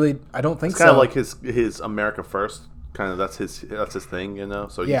 I don't think it's so. Kind of like his America first. Kind of that's his thing, you know.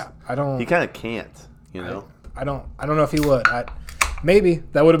 So yeah, I don't. He kind of can't, you know. I don't know if he would. Maybe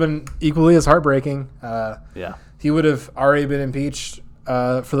that would have been equally as heartbreaking. Yeah. He would have already been impeached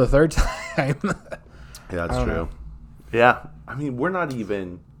for the third time. Yeah, that's true. Know. Yeah, I mean, we're not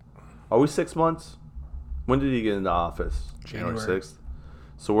even. Are we 6 months? When did he get into office? January 6th.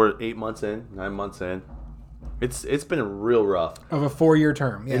 So we're 8 months in, 9 months in. It's been real rough. Of a 4-year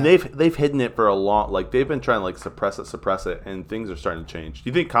term, yeah. And they've hidden it for a long, like they've been trying to like suppress it, and things are starting to change. Do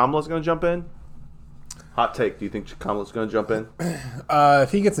you think Kamala's going to jump in? Hot take. Do you think Kamala's going to jump in?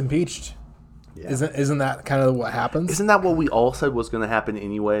 If he gets impeached, Yeah. isn't that kind of what happens? Isn't that what we all said was going to happen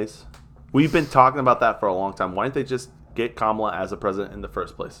anyways? We've been talking about that for a long time. Why didn't they just get Kamala as a president in the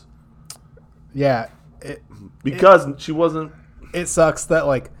first place? Yeah. Because she wasn't. It sucks that,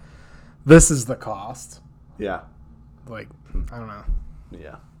 like, this is the cost. Yeah. Like, I don't know.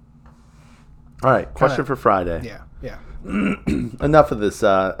 Yeah. All right. Question for Friday. Yeah. Enough of this.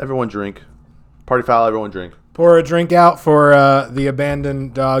 Everyone drink. Party foul. Everyone drink. Pour a drink out for the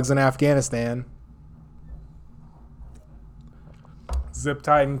abandoned dogs in Afghanistan. Zip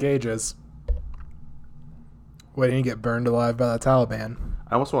tied in cages. Waiting to get burned alive by the Taliban.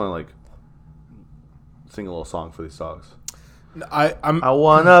 I almost want to, like, sing a little song for these dogs. I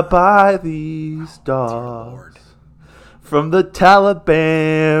want to buy these dogs from the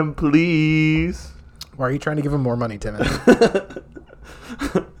Taliban, please. Why are you trying to give him more money, Timothy?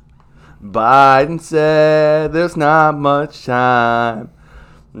 Biden said there's not much time.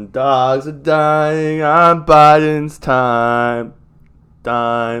 Dogs are dying on Biden's time.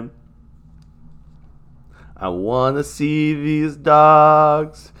 I want to see these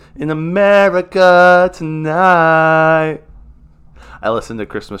dogs in America tonight. I listened to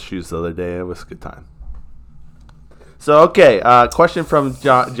Christmas Shoes the other day. It was a good time. So, okay. Question from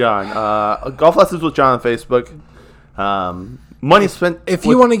John. Golf Lessons with John on Facebook. Money spent. If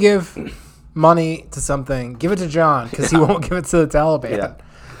you want to give money to something, give it to John because he won't give it to the Taliban. Yeah.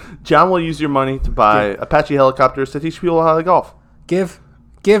 John will use your money to buy Apache helicopters to teach people how to golf. Give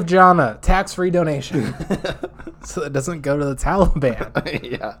John a tax-free donation so it doesn't go to the Taliban.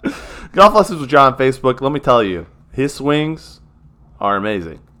 Yeah. Golf Lessons with John on Facebook. Let me tell you, his swings are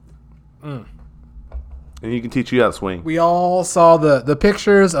amazing. And he can teach you how to swing. We all saw the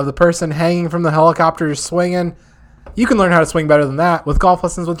pictures of the person hanging from the helicopter swinging. You can learn how to swing better than that with Golf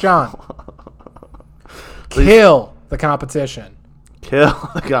Lessons with John. Kill the competition.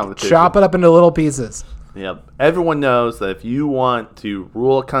 Chop it up into little pieces. Yep. Everyone knows that if you want to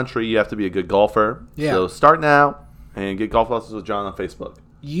rule a country, you have to be a good golfer. Yeah. So start now and get Golf Lessons with John on Facebook.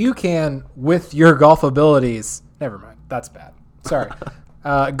 You can, with your golf abilities. Never mind. That's bad. Sorry.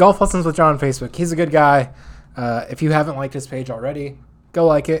 Golf Lessons with John on Facebook. He's a good guy. If you haven't liked his page already, go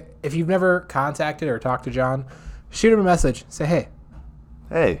like it. If you've never contacted or talked to John, shoot him a message. Say, hey.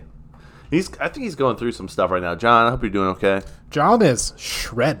 Hey. I think he's going through some stuff right now. John, I hope you're doing okay. John is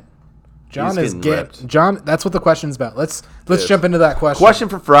shredded. John He's is ripped. John. That's what the question's about. Let's jump into that question. Question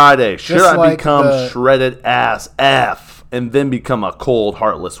for Friday: should Just I like become shredded ass F and then become a cold,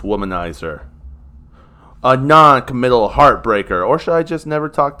 heartless womanizer, a non-committal heartbreaker, or should I just never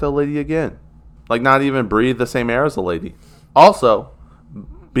talk to a lady again? Like not even breathe the same air as a lady. Also,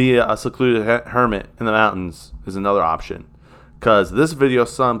 be a secluded hermit in the mountains is another option. Because this video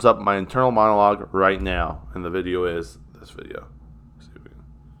sums up my internal monologue right now, and the video is this video.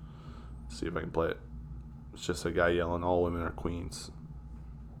 See if I can play it. It's just a guy yelling, "All women are queens."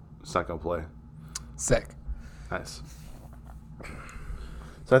 It's not gonna play. Sick. Nice.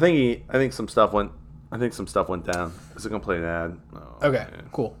 So I think some stuff went down. Is it gonna play an ad? Oh, Okay. man.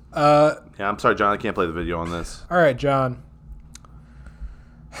 Cool. Yeah, I'm sorry, John. I can't play the video on this. All right, John.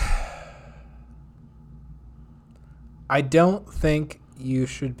 I don't think you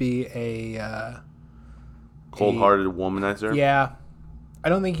should be a Cold-hearted womanizer. Yeah. I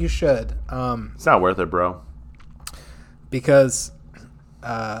don't think you should. It's not worth it, bro. Because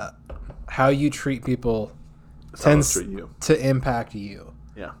how you treat people tends to impact you.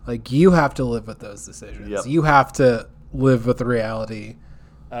 Yeah. Like, you have to live with those decisions. Yep. You have to live with the reality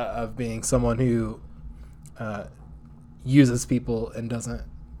of being someone who uses people and doesn't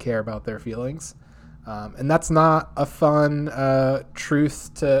care about their feelings. And that's not a fun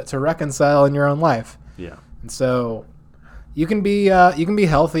truth to reconcile in your own life. Yeah. And so you can be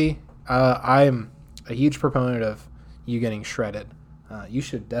healthy. I'm a huge proponent of you getting shredded. You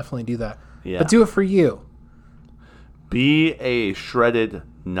should definitely do that. Yeah. But do it for you. Be a shredded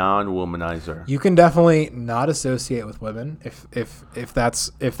non-womanizer. You can definitely not associate with women if that's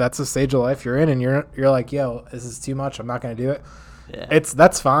a stage of life you're in and you're like, yo, this is too much. I'm not going to do it. Yeah.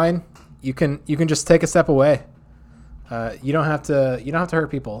 That's fine. You can just take a step away. You don't have to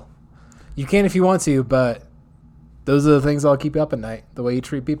hurt people. You can if you want to, but those are the things that'll keep you up at night, the way you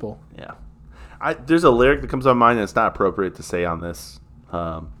treat people. Yeah. There's a lyric that comes to my mind and it's not appropriate to say on this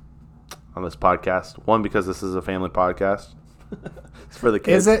podcast. One, because this is a family podcast. It's for the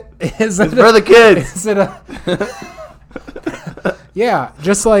kids. Is it It's for the kids. Yeah,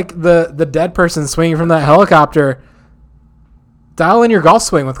 just like the dead person swinging from that helicopter. Dial in your golf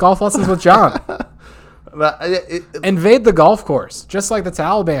swing with Golf Lessons with John. Invade the golf course, just like the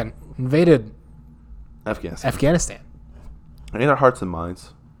Taliban invaded Afghanistan. In our hearts and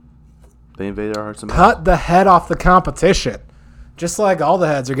minds. They invaded our hearts and minds. Cut the head off the competition. Just like all the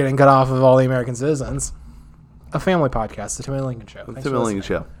heads are getting cut off of all the American citizens. A family podcast, the Tim and Lincoln Show. The Tim and Lincoln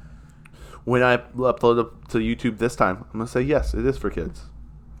Show. When I upload it to YouTube this time, I'm going to say, yes, it is for kids.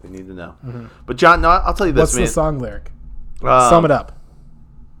 They need to know. Mm-hmm. But, John, no, I'll tell you this, man. What's the song lyric? Sum it up.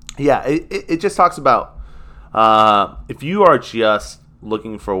 Yeah, it just talks about if you are just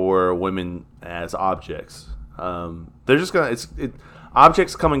looking for women as objects, they're just going to...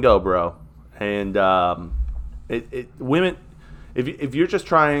 Objects come and go, bro. And women... If you're just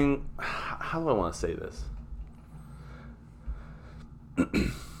trying... How do I want to say this?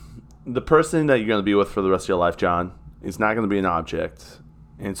 The person that you're going to be with for the rest of your life, John, is not going to be an object.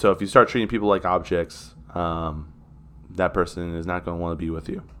 And so if you start treating people like objects, that person is not going to want to be with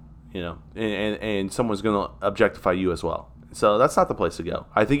you. You know, and someone's going to objectify you as well. So that's not the place to go.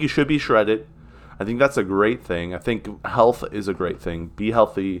 I think you should be shredded. I think that's a great thing. I think health is a great thing. Be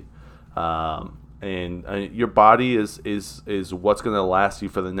healthy. And your body is what's going to last you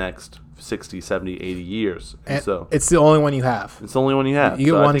for the next 60, 70, 80 years. And so it's the only one you have. It's the only one you have.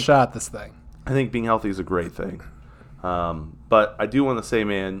 You get one shot at this thing. I think being healthy is a great thing. But I do want to say,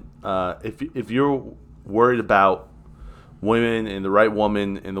 man, if you're worried about women and the right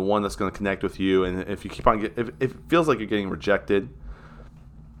woman and the one that's going to connect with you, and if you keep on if it feels like you're getting rejected,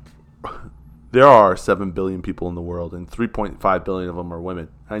 there are 7 billion people in the world, and 3.5 billion of them are women.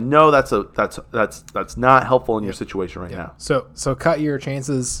 I know that's not helpful in your situation right now. So cut your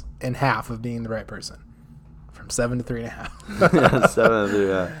chances in half of being the right person, from 7 to 3.5. Yeah, 7 to 3.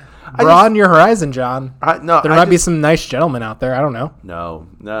 Yeah. Broaden your horizon, John. There might be some nice gentlemen out there. I don't know.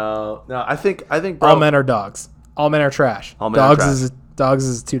 No. I think all men are dogs. All men are trash. All men are trash. Dogs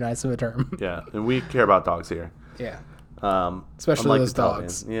is too nice of a term. Yeah, and we care about dogs here. Yeah. Especially those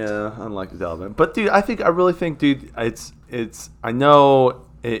dogs. Yeah, unlike the Taliban. But dude, I really think, dude, it's. I know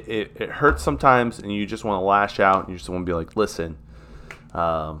it hurts sometimes, and you just want to lash out, and you just want to be like, listen,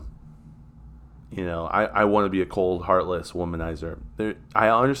 you know, I want to be a cold, heartless womanizer. I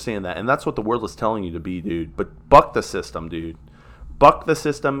understand that, and that's what the world is telling you to be, dude. But buck the system, dude. Buck the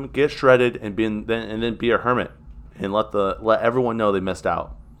system, get shredded, and then be a hermit, and let everyone know they missed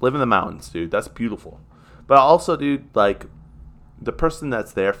out. Live in the mountains, dude. That's beautiful. But also, dude, like, the person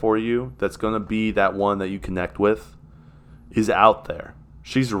that's there for you, that's going to be that one that you connect with, is out there.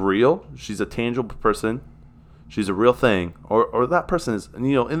 She's real. She's a tangible person. She's a real thing. Or that person is, and,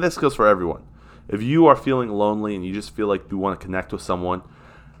 you know, and this goes for everyone. If you are feeling lonely and you just feel like you want to connect with someone,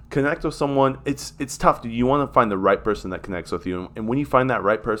 it's tough, dude. You want to find the right person that connects with you. And when you find that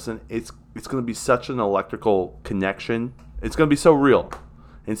right person, it's going to be such an electrical connection. It's going to be so real.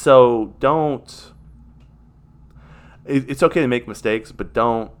 And so don't... It's okay to make mistakes, but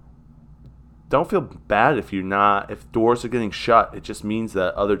don't feel bad if doors are getting shut. It just means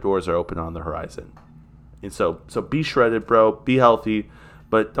that other doors are open on the horizon. And so be shredded, bro. Be healthy,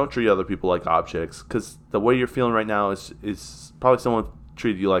 but don't treat other people like objects, because the way you're feeling right now is probably someone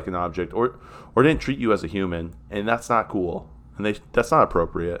treated you like an object or didn't treat you as a human, and that's not cool, and that's not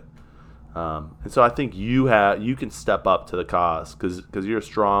appropriate. And so I think you can step up to the cause because you're a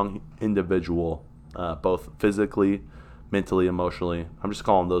strong individual. Both physically, mentally, emotionally. I'm just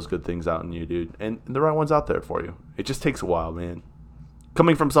calling those good things out in you, dude. And the right one's out there for you. It just takes a while, man.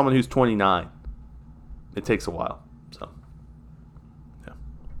 Coming from someone who's 29, it takes a while. So, yeah.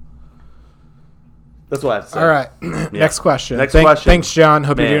 That's what I have to say. All right. Yeah. Next question. Question. Thanks, John.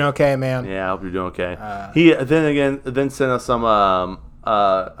 Hope you're doing okay, man. Yeah, I hope you're doing okay. He then sent us some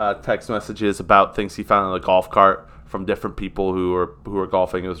text messages about things he found in the golf cart from different people who are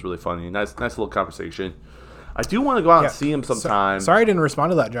golfing. It was really funny. Nice little conversation. I do want to go out and see him sometime. Sorry I didn't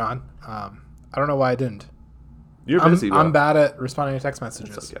respond to that, John. I don't know why I didn't. You're busy, bro. I'm bad at responding to text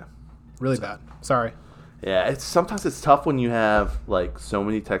messages. It's okay. Really bad. Sorry. Yeah, sometimes it's tough when you have like so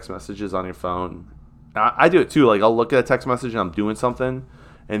many text messages on your phone. I do it too. Like, I'll look at a text message and I'm doing something,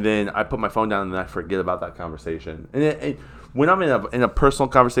 and then I put my phone down and then I forget about that conversation. And when I'm in a personal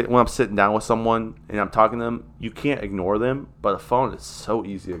conversation, when I'm sitting down with someone and I'm talking to them, you can't ignore them. But a phone is so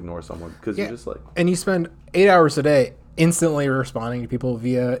easy to ignore someone because you're just like... And you spend 8 hours a day instantly responding to people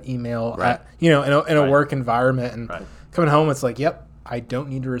via email, right. In a work environment. And right. Coming home, it's like, yep, I don't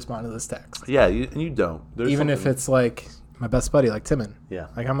need to respond to this text. Yeah, you don't. Even if it's like my best buddy, like Timon. Yeah.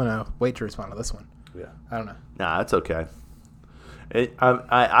 Like, I'm going to wait to respond to this one. Yeah. I don't know. Nah, that's okay.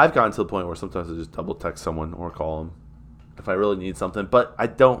 I've gotten to the point where sometimes I just double text someone or call them. if I really need something. But I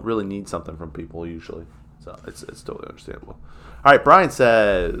don't really need something from people usually. So it's totally understandable. All right, Brian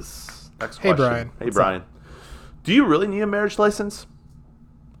says, next question. Brian. Hey, Brian. Do you really need a marriage license?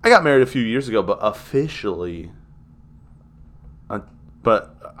 I got married a few years ago, but officially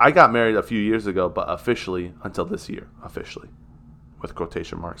until this year, officially, with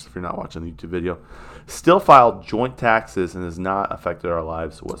quotation marks if you're not watching the YouTube video, still filed joint taxes and has not affected our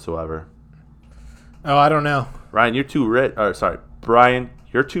lives whatsoever. Oh, I don't know. Ryan, you're too rich. Brian,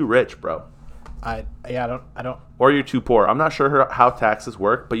 you're too rich, bro. I don't. Or you're too poor. I'm not sure how taxes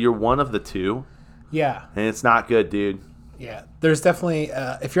work, but you're one of the two. Yeah. And it's not good, dude. Yeah. There's definitely,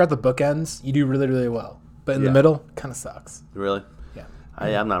 if you're at the bookends, you do really, really well. But in the middle, kind of sucks. Really? Yeah.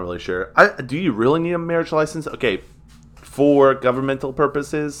 I'm not really sure. Do you really need a marriage license? Okay. For governmental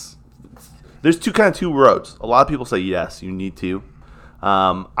purposes, there's two roads. A lot of people say yes, you need to.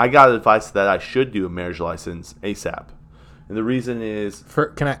 I got advice that I should do a marriage license ASAP. And the reason is...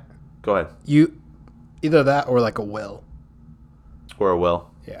 Go ahead. Either that or like a will. Or a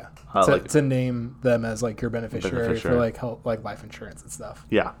will. Yeah. To name them as like your beneficiary for like health, like life insurance and stuff.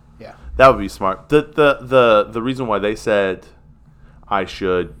 Yeah. Yeah. That would be smart. The reason why they said I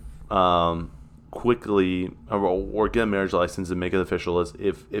should quickly or get a marriage license and make it official is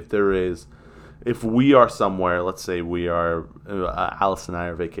if we are somewhere, let's say we are Alice and I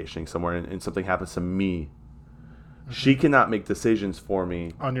are vacationing somewhere and something happens to me, she cannot make decisions for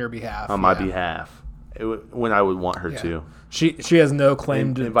me on your behalf, on my behalf, when I would want her to. She has no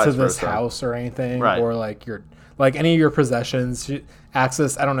claim to this house or anything, right. Or like any of your possessions.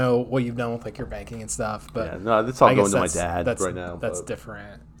 Access. I don't know what you've done with like your banking and stuff, but no, that's all going to my dad right now. That's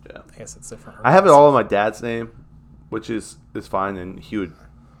different. Yeah, I guess it's different. I have it all in my dad's name, which is fine, and he would.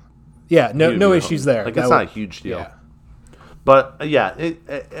 Yeah, no issues there. Like, it's not a huge deal. Yeah. But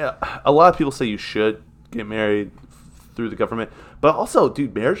a lot of people say you should get married through the government, but also,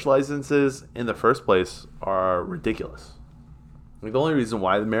 dude, marriage licenses in the first place are ridiculous. Like, the only reason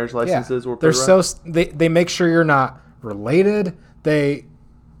why the marriage licenses were put around, they make sure you're not related. I'm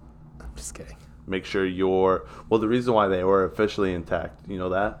just kidding. Make sure the reason why they were officially intact, you know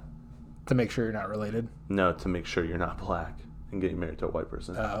that? To make sure you're not related? No, to make sure you're not black and getting married to a white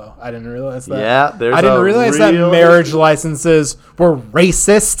person. Oh, I didn't realize that. Yeah, I didn't realize that marriage licenses were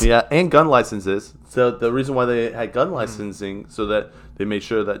racist. Yeah, and gun licenses. So the reason why they had gun licensing so that they made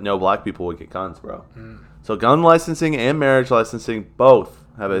sure that no black people would get guns, bro. So gun licensing and marriage licensing both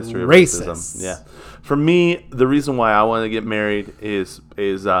have a history of racism. Yeah. For me, the reason why I want to get married is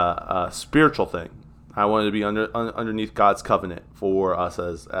a spiritual thing. I wanted to be underneath God's covenant for us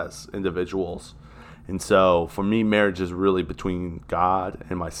as individuals. And so for me, marriage is really between God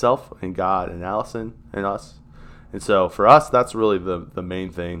and myself and God and Allison and us. And so for us, that's really the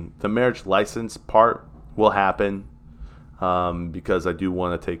main thing. The marriage license part will happen because I do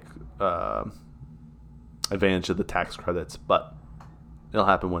want to take advantage of the tax credits, but it'll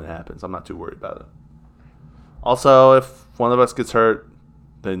happen when it happens. I'm not too worried about it. Also, if one of us gets hurt,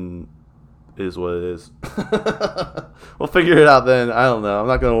 then it is what it is. We'll figure it out then. I don't know. I'm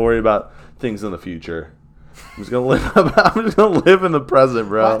not going to worry about things in the future. I'm just going to live in the present,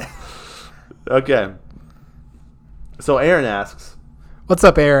 bro. What? Okay. So Aaron asks, "What's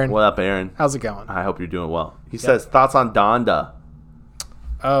up, Aaron? What up, Aaron? How's it going? I hope you're doing well." He says, "Thoughts on Donda?"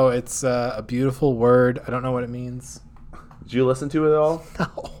 Oh, it's a beautiful word. I don't know what it means. Did you listen to it at all? No.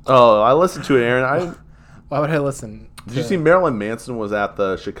 Oh, I listened to it, Aaron. Why would I listen? Did you see Marilyn Manson was at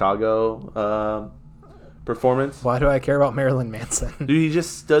the Chicago performance? Why do I care about Marilyn Manson? Dude, he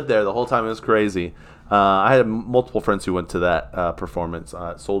just stood there the whole time. It was crazy. I had multiple friends who went to that performance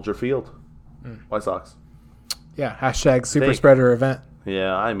at Soldier Field. White Sox. Yeah, hashtag super spreader event.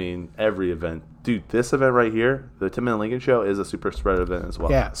 Yeah, I mean, every event. Dude, this event right here, the Tim and Lincoln Show, is a super spreader event as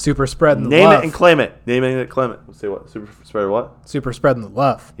well. Yeah, super spreading the love. Name it and claim it. Name it and claim it. Say what? Super spreader what? Super spreading the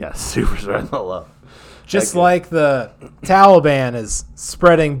love. Yeah, super spreading the love. Just like the Taliban is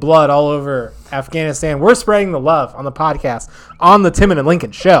spreading blood all over Afghanistan, we're spreading the love on the podcast on the Tim and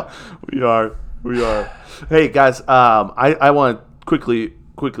Lincoln Show. We are. Hey, guys, I want to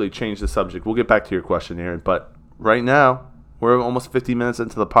quickly change the subject. We'll get back to your question, Aaron, but right now, we're almost 50 minutes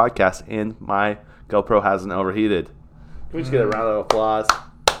into the podcast, and my GoPro hasn't overheated. Can we just get a round of applause?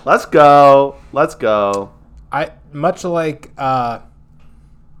 Let's go. Much like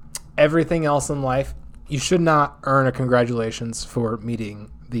everything else in life, you should not earn a congratulations for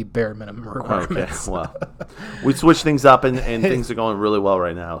meeting the bare minimum requirements. Okay, well, we switched things up, and things are going really well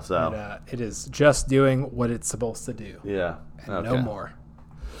right now. So it is just doing what it's supposed to do. Yeah. And no more.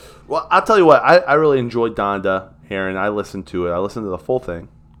 Well, I'll tell you what. I really enjoyed Donda, Aaron. I listened to it. I listened to the full thing,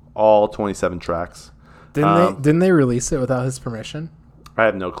 all 27 tracks. Didn't they release it without his permission? I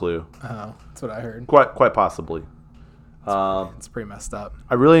have no clue. Oh, that's what I heard. Quite possibly. It's pretty messed up.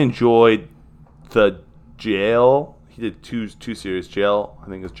 I really enjoyed the Jail. He did two series. Jail, I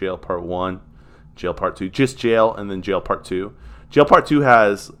think it's Jail Part 1, Jail Part 2. Just Jail, and then Jail Part 2. Jail Part 2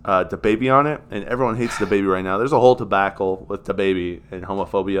 has the baby on it, and everyone hates the baby right now. There's a whole debacle with the baby and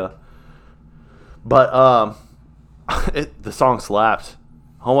homophobia. But the song slapped.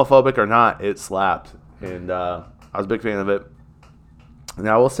 Homophobic or not, it slapped. And I was a big fan of it. And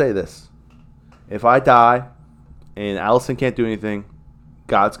I will say this. If I die and Allison can't do anything,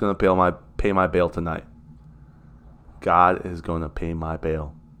 God's going to pay my bail tonight. God is going to pay my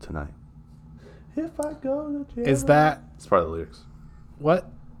bail tonight. If I go to jail. Is that... It's part of the lyrics. What?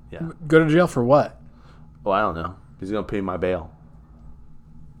 Yeah. Go to jail for what? Well, I don't know. He's going to pay my bail.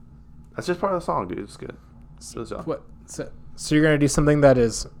 That's just part of the song, dude. It's good. What? So you're going to do something that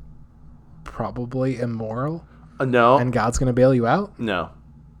is probably immoral? No. And God's going to bail you out? No.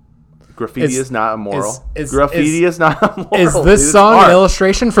 Graffiti is not immoral. Graffiti is not immoral. Is this song an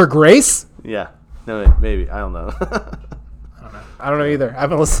illustration for grace? Yeah. No, maybe. I don't know. I don't know either. I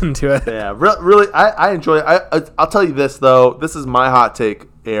haven't listened to it. Yeah, really, I enjoy it. I'll tell you this, though. This is my hot take,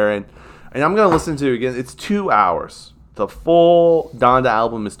 Aaron. And I'm going to listen to it again. It's 2 hours. The full Donda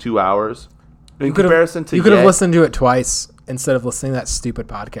album is 2 hours. In comparison to you could have listened to it twice instead of listening to that stupid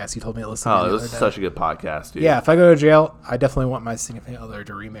podcast you told me to listen to. Oh, it was such a good podcast, dude. Yeah, if I go to jail, I definitely want my significant other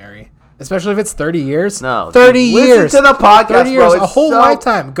to remarry. Especially if it's 30 years. No. 30 years. Listen to the podcast, 30 years, bro. a whole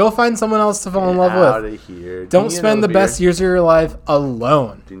lifetime. Go find someone else to fall in love with. Out of here. Don't spend the best years of your life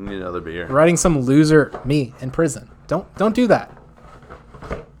alone. Do you need another beer? Writing some loser me in prison. Don't do that.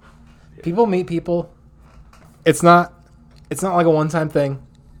 Yeah. People meet people. It's not like a one-time thing.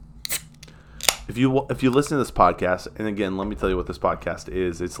 If you listen to this podcast, and again, let me tell you what this podcast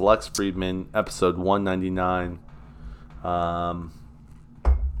is. It's Lex Friedman, episode 199.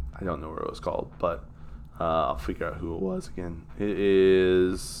 I don't know what it was called, but I'll figure out who it was again. It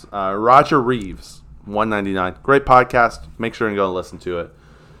is Roger Reeves, 199. Great podcast. Make sure and go and listen to it.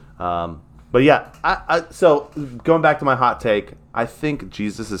 But yeah, so going back to my hot take, I think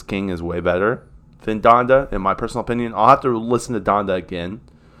Jesus is King is way better than Donda, in my personal opinion. I'll have to listen to Donda again.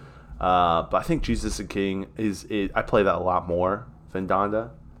 But I think Jesus is King I play that a lot more than Donda.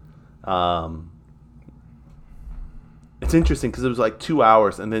 It's interesting because it was like 2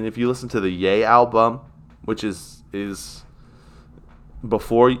 hours, and then if you listen to the Ye album, which is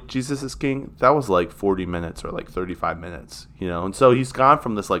before Jesus is King, that was like 40 minutes or like 35 minutes, And so he's gone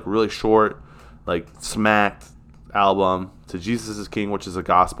from this like really short, like smacked album to Jesus is King, which is a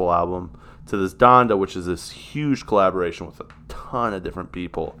gospel album, to this Donda, which is this huge collaboration with a ton of different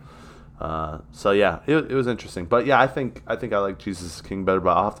people. So yeah, it was interesting. But yeah, I think I like Jesus is King better,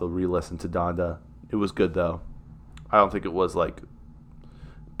 but I'll have to re-listen to Donda. It was good though. I don't think it was like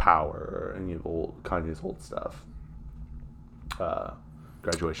Power or any of Kanye's old stuff.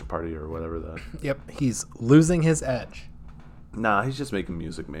 Graduation Party or whatever Yep, he's losing his edge. Nah, he's just making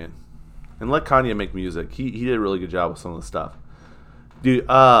music, man. And let Kanye make music. He did a really good job with some of the stuff. Dude,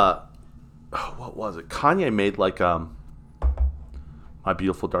 what was it? Kanye made like My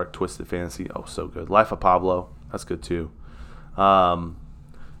Beautiful Dark Twisted Fantasy. Oh, so good. Life of Pablo. That's good too. Kanye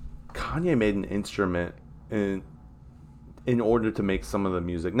made an instrument in order to make some of the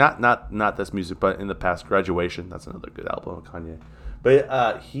music, not this music, but in the past, Graduation. That's another good album of Kanye.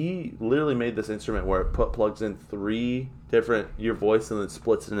 But he literally made this instrument where it plugs in three different your voice and then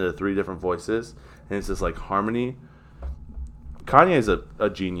splits into three different voices, and it's this like harmony. Kanye is a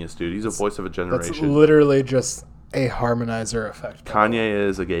genius, dude. He's a voice of a generation. That's literally just a harmonizer effect. Kanye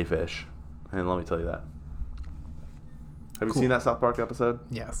is a gay fish, and let me tell you that. Have you seen that South Park episode?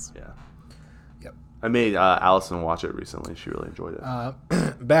 Yes. Yeah. Yep. I made Allison watch it recently. She really enjoyed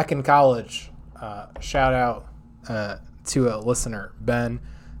it. Back in college, shout out to a listener, Ben.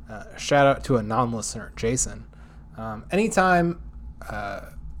 Shout out to a non-listener, Jason. Anytime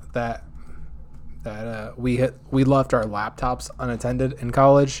that we left our laptops unattended in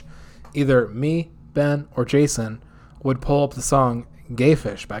college, either me, Ben, or Jason would pull up the song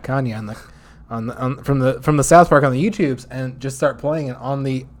 "Gayfish" by Kanye from the South Park on the YouTubes and just start playing it on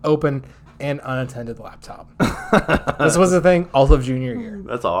the open and unattended laptop. This was a thing all of junior year.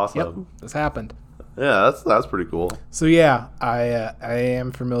 That's awesome. Yep, this happened. Yeah, that's pretty cool. So yeah, I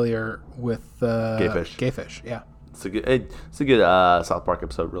am familiar with Gayfish. Gayfish, yeah. It's a good South Park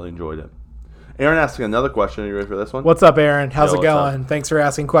episode. Really enjoyed it. Aaron asking another question. Are you ready for this one? What's up, Aaron? How's it going? Up? Thanks for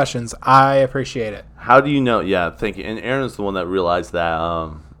asking questions. I appreciate it. How do you know? Yeah, thank you. And Aaron is the one that realized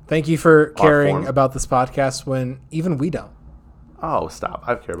that. Thank you for caring about this podcast when even we don't. Oh, stop.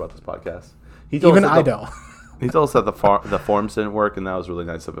 I care about this podcast. Even I don't. He told us that the forms didn't work, and that was really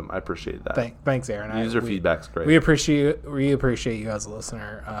nice of him. I appreciate that. Thanks, Aaron. User feedback's great. We appreciate you as a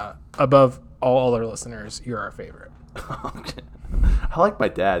listener. Above all other listeners, you're our favorite. Okay. I like my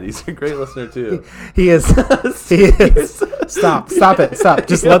dad. He's a great listener too. He is. He is. Stop it. Stop.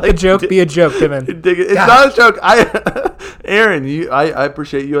 Just let the joke be a joke, Timon. It's not a joke. Aaron, I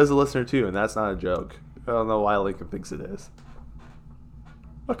appreciate you as a listener too, and that's not a joke. I don't know why Lincoln thinks it is.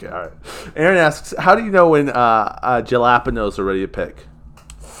 Okay, all right. Aaron asks, how do you know when jalapenos are ready to pick?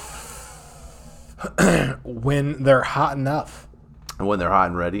 When they're hot enough. And when they're hot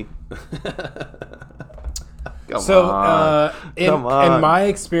and ready? In my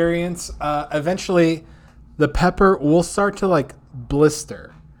experience, eventually the pepper will start to like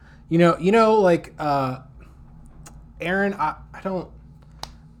blister. Like Aaron, I don't.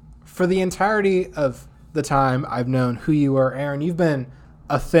 For the entirety of the time I've known who you are, Aaron, you've been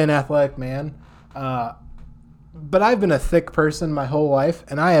a thin, athletic man. But I've been a thick person my whole life,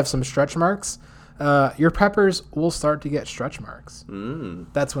 and I have some stretch marks. Your peppers will start to get stretch marks.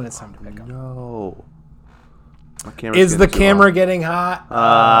 That's when it's time to pick them. No. Is the camera getting hot?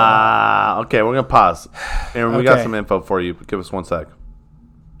 Okay, we're going to pause. Aaron, we got some info for you. Give us 1 sec.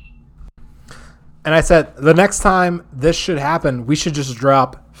 And I said, the next time this should happen, we should just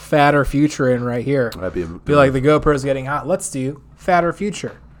drop Fatter Future in right here. That'd be like, the GoPro's getting hot. Let's do Fatter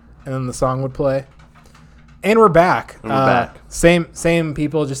Future. And then the song would play. And we're back. Same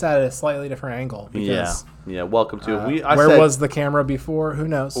people, just at a slightly different angle. Because, yeah. Welcome to where was the camera before? Who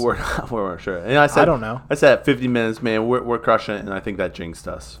knows? We're sure. And I don't know. I said 50 minutes, man. We're crushing it, and I think that jinxed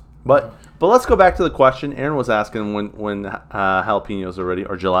us. But let's go back to the question. Aaron was asking when jalapenos are ready,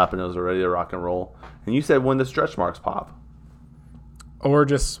 or jalapenos are ready to rock and roll, and you said when the stretch marks pop, or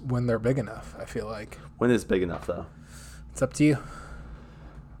just when they're big enough. I feel like when is big enough though. It's up to you.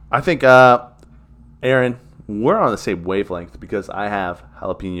 I think Aaron, we're on the same wavelength because I have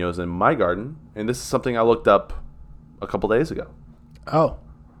jalapenos in my garden, and this is something I looked up a couple days ago. Oh,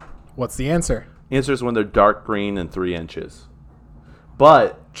 what's the answer? The answer is when they're dark green and 3 inches.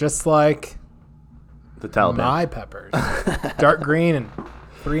 But just like the Taliban, my peppers, dark green and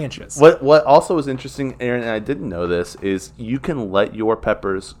 3 inches. What also is interesting, Aaron, and I didn't know this, is you can let your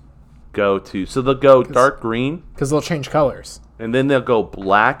peppers go to, so they'll go dark green because they'll change colors, and then they'll go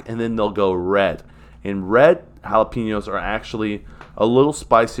black, and then they'll go red. And red jalapenos are actually a little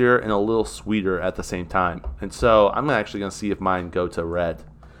spicier and a little sweeter at the same time. And so I'm actually going to see if mine go to red,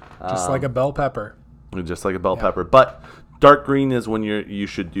 just like a bell pepper. Just like a bell pepper, but dark green is when you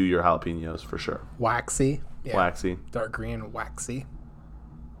should do your jalapenos for sure. Waxy. Yeah. Waxy. Dark green, waxy.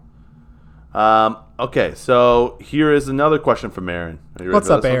 Okay, so here is another question from Aaron. What's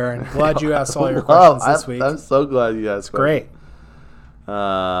up, Aaron? Glad you asked all your questions this week. I'm so glad you asked. It's great.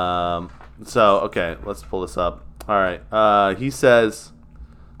 Okay, let's pull this up. All right. He says,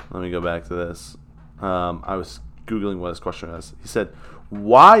 let me go back to this. I was Googling what his question was. He said,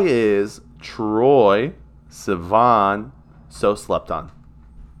 why is Troye Sivan so slept on?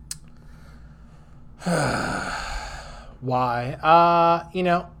 Why?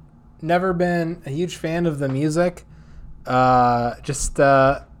 Never been a huge fan of the music.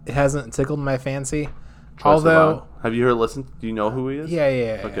 It hasn't tickled my fancy. Although, have you listened? Do you know who he is?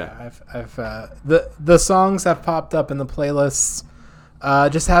 Yeah. Okay. I've the songs have popped up in the playlists.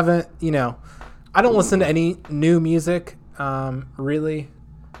 Just haven't. I don't listen to any new music. Really,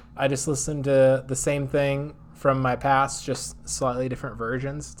 I just listen to the same thing from my past, just slightly different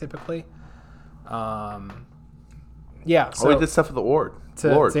versions, typically. Yeah. So he did stuff with the Lord.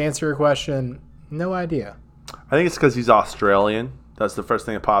 To answer your question, no idea. I think it's because he's Australian. That's the first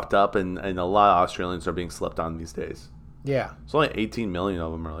thing that popped up, and a lot of Australians are being slept on these days. Yeah. It's only 18 million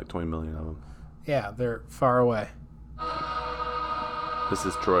of them, or like 20 million of them. Yeah, they're far away. This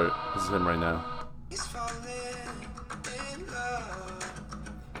is Troy. This is him right now.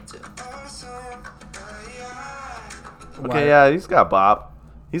 Okay, yeah, he's got a bop.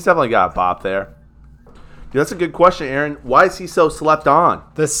 He's definitely got a bop there. Dude, that's a good question, Aaron. Why is he so slept on?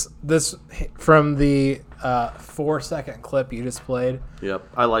 This from the 4-second clip you just played. Yep,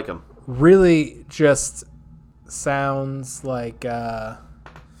 I like him. Really just sounds like I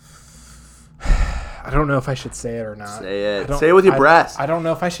don't know if I should say it or not. Say it. Say it with your breath. I don't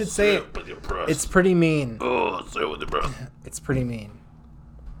know if I should say it. With your breath. It's pretty mean. Oh, say it with your breath. It's pretty mean.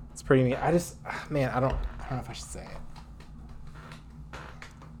 I just, man, I don't know if I should say it.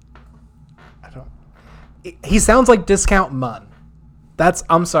 He sounds like Discount Mun.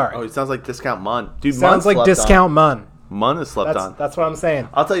 I'm sorry. Oh, he sounds like Discount Mun. Dude, sounds like Discount Mun. Mun is slept on. That's what I'm saying.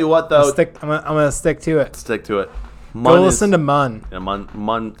 I'll tell you what, though. I'm gonna stick to it. Stick to it. Go listen to Mun. Yeah,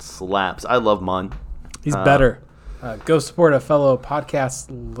 Mun slaps. I love Mun. He's better. Go support a fellow podcast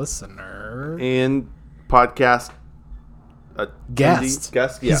listener and podcast guest. Yeah,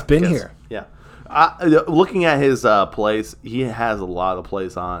 he's been here. Yeah. Looking at his plays, he has a lot of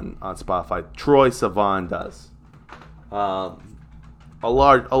plays on Spotify. Troy Sivan does. A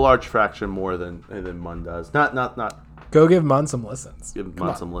large fraction more than Mun does. Not. Go give Mun some listens. Give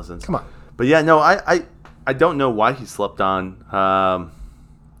Mun some listens. Come on. But yeah, no, I don't know why he slept on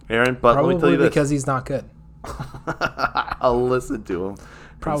Aaron. But probably let me tell you this. Because he's not good. I'll listen to him.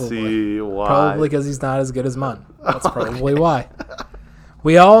 Probably. See why. Probably because he's not as good as Mun. That's probably why.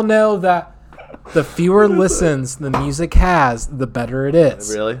 We all know that the fewer listens the music has, the better it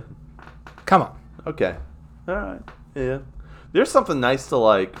is. Really? Come on. Okay. All right. Yeah. There's something nice to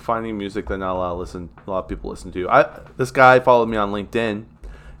like finding music that not a lot of people listen to. This guy followed me on LinkedIn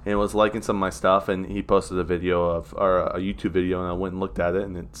and was liking some of my stuff, and he posted a YouTube video, and I went and looked at it,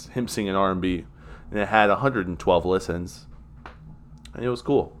 and it's him singing R&B, and it had 112 listens, and it was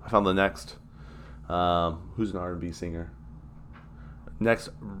cool. I found the next, who's an R&B singer? Next,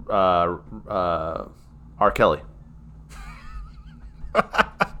 R. Kelly.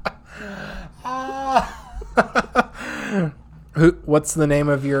 What's the name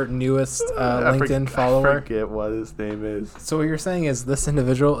of your newest LinkedIn follower? I forget what his name is. So what you're saying is this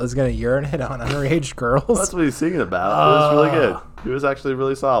individual is going to urinate on underage girls? That's what he's singing about. It was really good. He was actually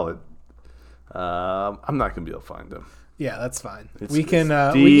really solid. I'm not going to be able to find him. Yeah, that's fine. We can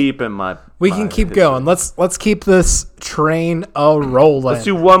keep going. Let's keep this train rolling. Let's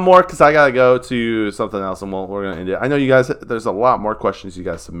do one more because I gotta go to something else, and we're gonna end it. I know you guys. There's a lot more questions you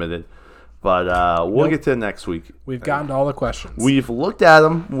guys submitted, but we'll get to it next week. We've gotten to all the questions. We've looked at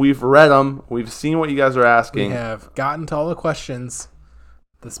them. We've read them. We've seen what you guys are asking. We have gotten to all the questions.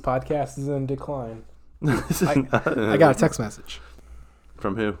 This podcast is in decline. I got a text message.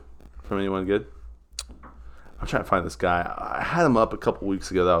 From who? From anyone good? I'm trying to find this guy. I had him up a couple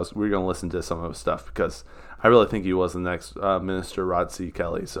weeks ago. We were going to listen to some of his stuff because I really think he was the next Minister Rod C.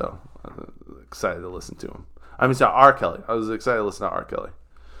 Kelly. So I'm excited to listen to him. I mean, sorry, R. Kelly. I was excited to listen to R. Kelly.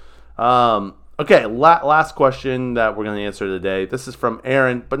 Okay, last question that we're going to answer today. This is from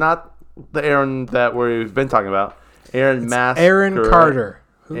Aaron, but not the Aaron that we've been talking about. Aaron Carter.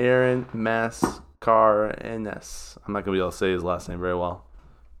 Who? Aaron Mascarenes. I'm not going to be able to say his last name very well.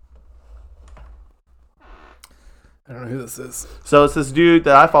 I don't know who this is. So it's this dude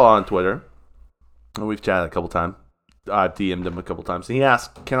that I follow on Twitter, and we've chatted a couple times. I've DM'd him a couple times. And he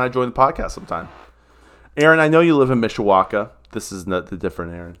asked, can I join the podcast sometime? Aaron, I know you live in Mishawaka. This is not the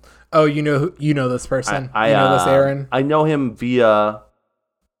different Aaron. Oh, you know this person? You know this Aaron? I know him via...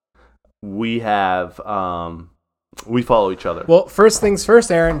 We follow each other. Well, first things first,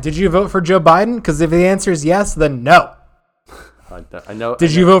 Aaron. Did you vote for Joe Biden? Because if the answer is yes, then no. I know.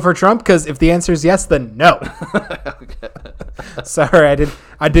 Did you vote for Trump? Because if the answer is yes, then no. Okay. Sorry, I didn't.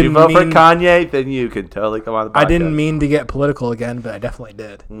 If you vote for Kanye, then you can totally come on the podcast. I didn't mean to get political again, but I definitely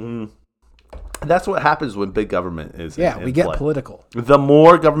did. Mm-hmm. That's what happens when big government is. We get political. The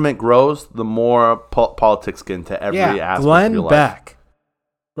more government grows, the more politics get into every aspect Glenn of your life. Beck,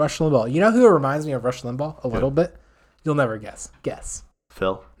 Rush Limbaugh. You know who reminds me of Rush Limbaugh a little bit? You'll never guess. Guess.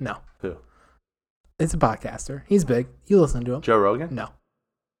 Phil? No. Who? It's a podcaster. He's big. You listen to him. Joe Rogan? No.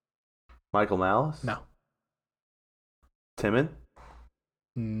 Michael Malice? No. Timon?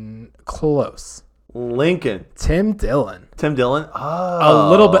 Close. Lincoln. Tim Dillon. Tim Dillon? Oh. A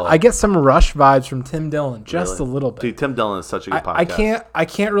little bit. I get some Rush vibes from Tim Dillon. Just a little bit. Dude, Tim Dillon is such a good podcast. I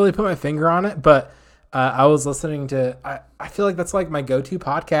can't really put my finger on it, but I was listening to... I feel like that's like my go-to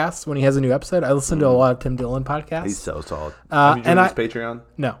podcast when he has a new episode. I listen to a lot of Tim Dillon podcasts. He's so solid. Have you joined his Patreon?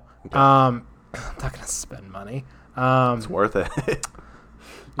 No. Okay. I'm not going to spend money. It's worth it.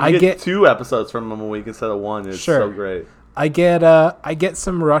 I get 2 episodes from him a week instead of 1. It's so great. I get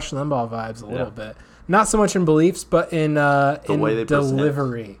some Rush Limbaugh vibes a little bit. Not so much in beliefs, but in way they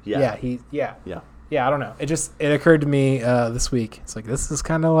delivery. Yeah. I don't know. It occurred to me this week. It's like this is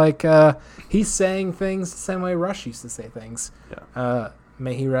kind of like he's saying things the same way Rush used to say things. Yeah.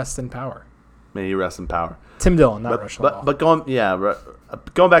 May he rest in power. May he rest in power. Tim Dillon, not Rush Limbaugh. But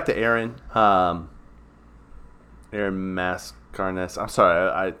going back to Aaron, Aaron Mascarenes. I'm sorry,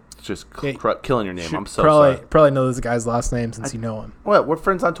 I just killing your name. I'm so sorry. Probably know this guy's last name since you know him. What? We're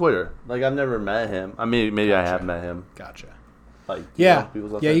friends on Twitter. Like I've never met him. I mean, maybe I have met him. Gotcha. Like you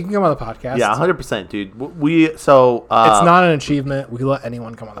can come on the podcast. Yeah, 100%, dude. It's not an achievement. We let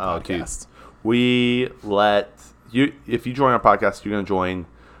anyone come on the podcast. Dude. We let you. If you join our podcast, you're going to join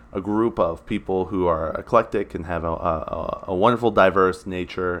a group of people who are eclectic and have a wonderful, diverse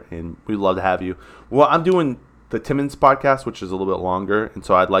nature, and we'd love to have you. Well, I'm doing the Timmons podcast, which is a little bit longer, and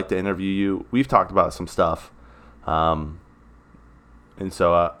so I'd like to interview you. We've talked about some stuff, and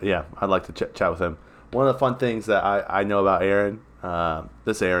so yeah, I'd like to chat with him. One of the fun things that I know about Aaron,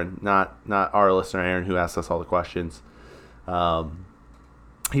 this Aaron, not our listener Aaron who asks us all the questions.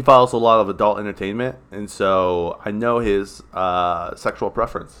 He follows a lot of adult entertainment, and so I know his sexual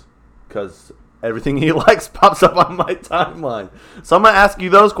preference because everything he likes pops up on my timeline. So I'm going to ask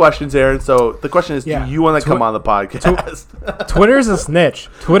you those questions, Aaron. So the question is, do you want to come on the podcast? Twitter's a snitch.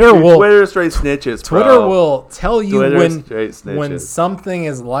 Twitter straight snitches, bro. Twitter will tell you when something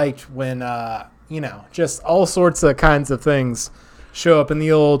is liked, when, just all sorts of kinds of things show up in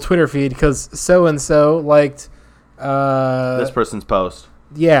the old Twitter feed because so-and-so liked this person's post.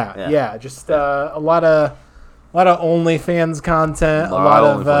 Yeah. Just a lot of OnlyFans content, a lot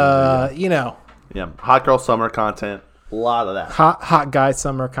of Yeah, hot girl summer content, a lot of that. Hot guy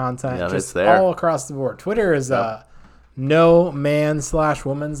summer content, just it's there. all across the board. Twitter is no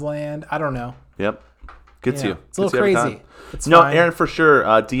man/woman's land. I don't know. Yep, gets you. It's a little crazy. It's fine. Aaron, for sure.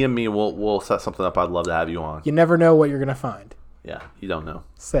 DM me. We'll set something up. I'd love to have you on. You never know what you're gonna find. Yeah, you don't know.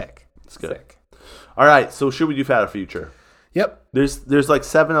 Sick. It's good. Sick. All right, so should we do Fatter Future? Yep. There's like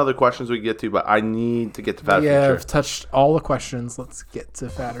 7 other questions we can get to, but I need to get to Fatter Future. Yeah, I've touched all the questions. Let's get to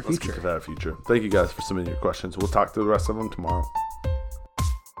Fatter Future. Thank you guys for submitting your questions. We'll talk to the rest of them tomorrow.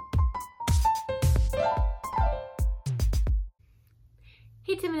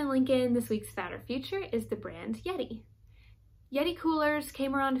 Hey, Tim and Lincoln. This week's Fatter Future is the brand Yeti. Yeti coolers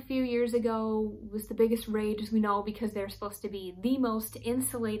came around a few years ago, was the biggest rage as we know because they're supposed to be the most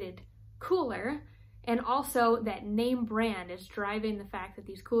insulated cooler. And also that name brand is driving the fact that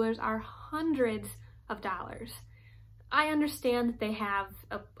these coolers are hundreds of dollars. I understand that they have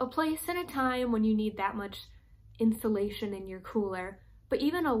a place and a time when you need that much insulation in your cooler, but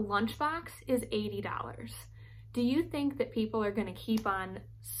even a lunchbox is $80. Do you think that people are going to keep on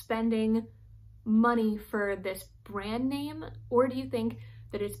spending money for this brand name, or do you think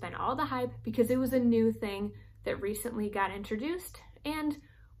that it's been all the hype because it was a new thing that recently got introduced and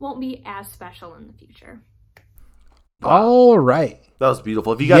won't be as special in the future? All right. That was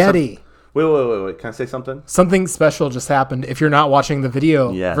beautiful. If you guys Yeti. Wait. Can I say something? Something special just happened. If you're not watching the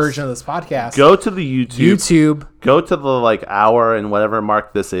video version of this podcast, go to the YouTube. Go to the hour and whatever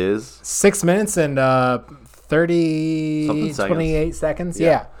mark this is. 6 minutes and 28 seconds.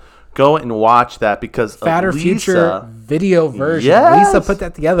 Yeah. Go and watch that because Fatter Lisa, Future video version. Yes. Lisa put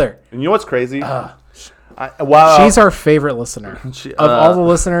that together. And you know what's crazy? Wow. She's our favorite listener. Of all the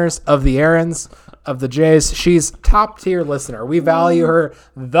listeners, of the Aarons, of the Jays, she's top tier listener. We value her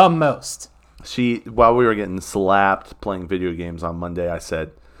the most. While we were getting slapped playing video games on Monday, I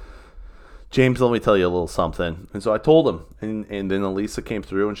said, James, let me tell you a little something. And so I told him. And then Elisa came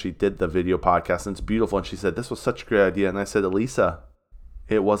through and she did the video podcast. And it's beautiful. And she said, this was such a great idea. And I said, Elisa,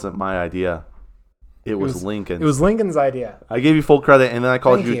 it wasn't my idea. It was Lincoln's. It was Lincoln's idea. I gave you full credit. And then I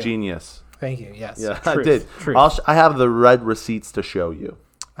called you a genius. Thank you. Yes. Yeah, Truth. I did. Truth. I have the red receipts to show you.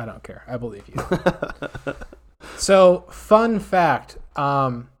 I don't care. I believe you. So, fun fact.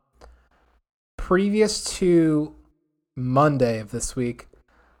 Previous to Monday of this week,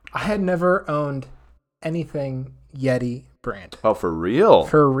 I had never owned anything Yeti brand. Oh, for real?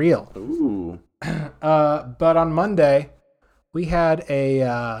 For real. Ooh. But on Monday, we had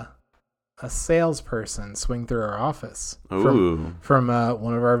a salesperson swing through our office from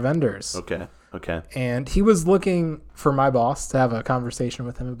one of our vendors. Okay. And he was looking for my boss to have a conversation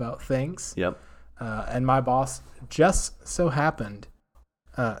with him about things. Yep. And my boss just so happened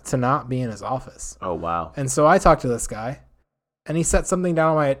to not be in his office. Oh, wow. And so I talked to this guy, and he set something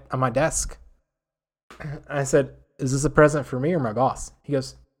down on my desk. And I said, is this a present for me or my boss? He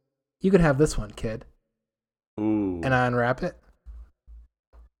goes, you can have this one, kid. Ooh. And I unwrap it.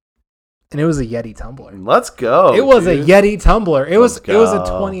 And it was a Yeti tumbler. Let's go. It was a Yeti tumbler. It was a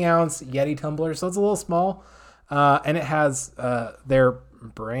 20-ounce Yeti tumbler, so it's a little small. And it has their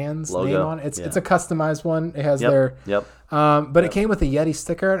brand's logo. name on it. It's a customized one. It has their but it came with a Yeti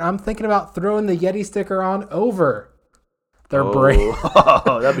sticker, and I'm thinking about throwing the Yeti sticker on over their brand.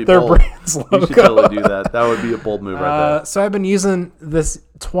 Oh, that'd be their bold. brand's logo. You should totally do that. That would be a bold move right there. So I've been using this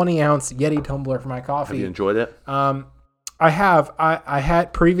 20-ounce Yeti tumbler for my coffee. Have you enjoyed it? I have. I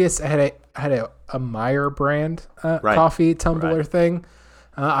had a Meyer brand coffee tumbler thing.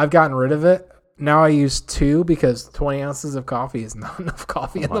 I've gotten rid of it. Now I use 2 because 20 ounces of coffee is not enough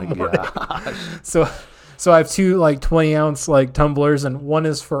coffee in the morning. So I have 2 20-ounce tumblers, and one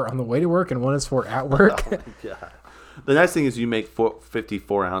is for on the way to work and one is for at work. Oh my God. The nice thing is you make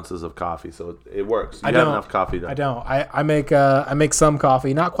 54 ounces of coffee, so it works. You I have don't- enough coffee. I don't. I make some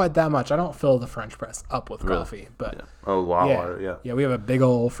coffee, not quite that much. I don't fill the French press up with Really? coffee, but Yeah. Oh wow! yeah, we have a big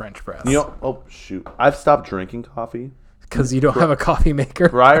old French press. You know, oh shoot! I've stopped drinking coffee because you don't have a coffee maker.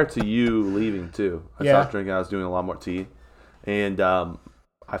 prior to you leaving too. I Yeah. stopped drinking. I was doing a lot more tea, and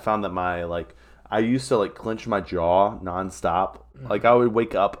I found that I used to like clench my jaw nonstop. Like I would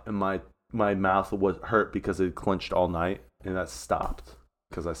wake up and my mouth would hurt because it clenched all night, and that stopped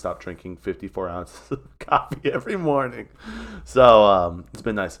because I stopped drinking 54 ounces of coffee every morning. So it's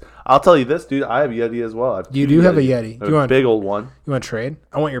been nice. I'll tell you this, dude. I have Yeti as well. You do have a Yeti. Do you want a big old one? You want to trade?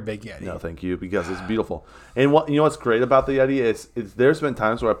 I want your big Yeti. No, thank you, because it's beautiful. And what you know what's great about the Yeti is there's been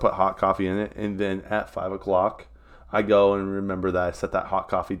times where I put hot coffee in it, and then at 5 o'clock I go and remember that I set that hot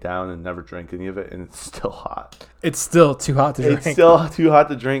coffee down and never drank any of it, and it's still hot. It's still too hot to drink. It's still too hot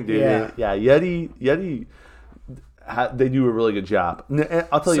to drink, dude. Yeah. Yeah. Yeti, they do a really good job. And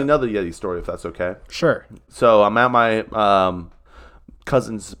I'll tell you another Yeti story if that's okay. Sure. So I'm at my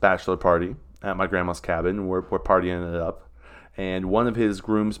cousin's bachelor party at my grandma's cabin. We're partying it up, and one of his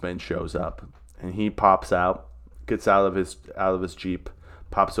groomsmen shows up, and he pops out, gets out of his Jeep,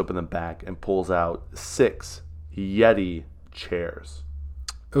 pops open the back, and pulls out 6 Yeti chairs.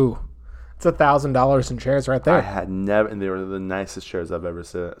 Ooh, it's $1,000 in chairs right there. I had never, and they were the nicest chairs I've ever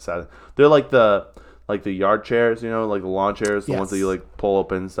sat in. They're like the yard chairs, you know, like the lawn chairs, the ones that you like pull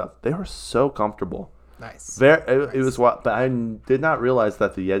open and stuff. They were so comfortable. Nice. It was what, but I did not realize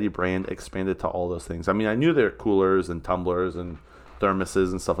that the Yeti brand expanded to all those things. I mean, I knew there were coolers and tumblers and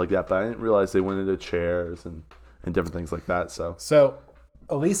thermoses and stuff like that, but I didn't realize they went into chairs and different things like that. So,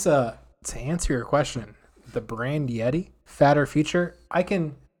 Elisa, to answer your question, the brand Yeti, fad or future, I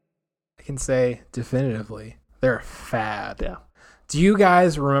can say definitively they're a fad. Yeah. Do you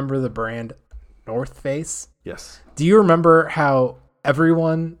guys remember the brand North Face? Yes. Do you remember how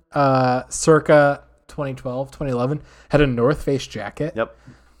everyone circa 2012, 2011 had a North Face jacket? Yep.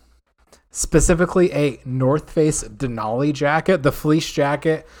 Specifically a North Face Denali jacket, the fleece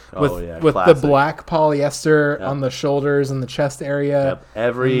jacket with the classic. black polyester on the shoulders and the chest area.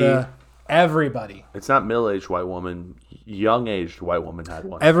 Yep. Everybody. It's not middle-aged white woman, young-aged white woman had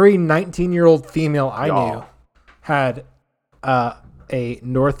one. Every 19-year-old female I Y'all. knew had a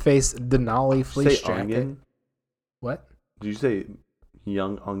North Face Denali fleece Say jacket. onion? What? Did you say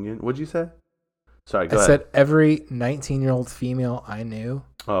young onion? What'd you say? Sorry, go I ahead. said every 19-year-old female I knew.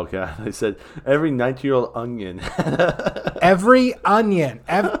 Oh, okay. I said every 19-year-old onion. Every onion.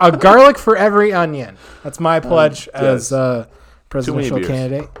 A garlic for every onion. That's my pledge as a presidential beers.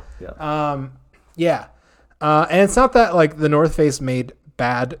 candidate. Yeah. Yeah. And it's not that like the North Face made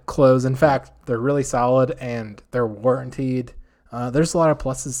bad clothes. In fact, they're really solid and they're warranted. There's a lot of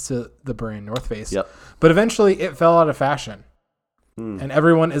pluses to the brand North Face. Yep. But eventually it fell out of fashion. And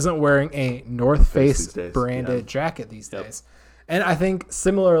everyone isn't wearing a North Face branded jacket these days. And I think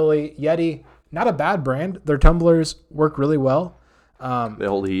similarly, Yeti, not a bad brand. Their tumblers work really well. They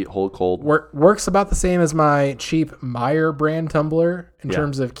hold heat, hold cold. Works about the same as my cheap Meyer brand tumbler in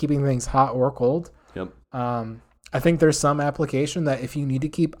terms of keeping things hot or cold. Yep. I think there's some application that if you need to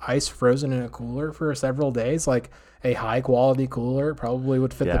keep ice frozen in a cooler for several days, like a high quality cooler probably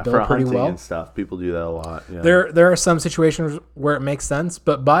would fit the bill for pretty hunting well. and stuff, people do that a lot. Yeah. There are some situations where it makes sense,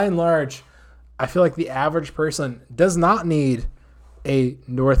 but by and large, I feel like the average person does not need a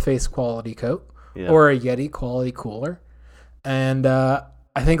North Face quality coat or a Yeti quality cooler. And I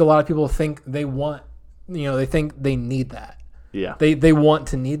think a lot of people think they think they need that. Yeah. They want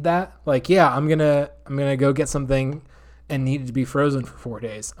to need that. Like, yeah, I'm gonna go get something and need it to be frozen for 4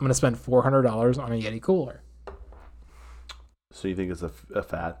 days. I'm gonna spend $400 on a Yeti cooler. So you think it's a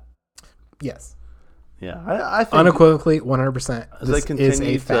fad? Yes. Yeah, I think Unequivocally, 100%. as they This is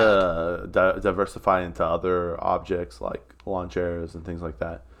continue a fad. to diversify into other objects like lawn chairs and things like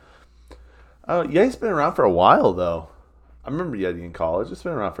that. Yeti's been around for a while, though. I remember Yeti in college. It's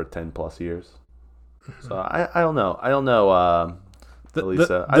been around for 10 plus years. So I don't know.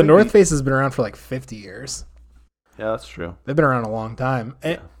 Elisa. The North Face has been around for like 50 years. Yeah, that's true. They've been around a long time.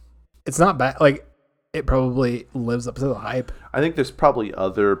 And it's not bad. Like, it probably lives up to the hype. I think there's probably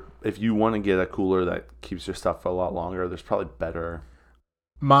if you want to get a cooler that keeps your stuff for a lot longer, there's probably better.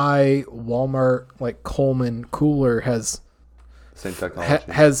 My Walmart like Coleman cooler has Same technology.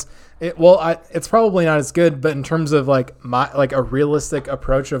 It's probably not as good, but in terms of like a realistic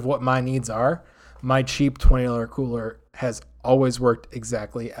approach of what my needs are, my cheap $20 cooler has always worked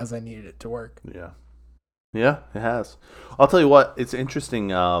exactly as I needed it to work. Yeah, it has. I'll tell you what, it's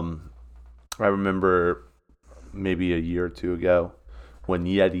interesting. I remember maybe a year or two ago, when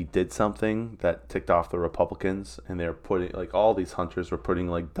Yeti did something that ticked off the Republicans, and they're putting like all these hunters were putting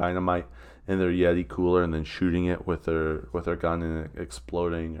like dynamite in their Yeti cooler and then shooting it with their gun and it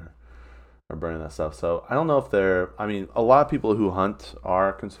exploding or burning that stuff. So I don't know if a lot of people who hunt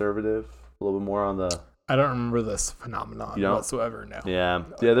are conservative, a little bit more on the. I don't remember this phenomenon whatsoever. No. Yeah.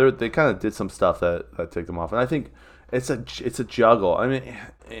 They kind of did some stuff that ticked them off, and I think it's a juggle. I mean,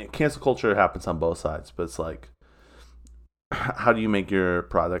 cancel culture happens on both sides, but it's like, how do you make your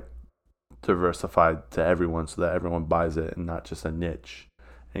product diversified to everyone so that everyone buys it and not just a niche?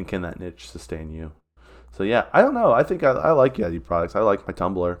 And can that niche sustain you? So yeah, I don't know. I think I like Yeti products. I like my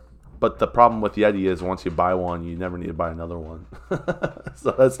tumbler. But the problem with Yeti is once you buy one, you never need to buy another one.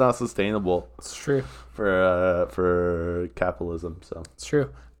 So that's not sustainable. It's true. For capitalism. So it's true.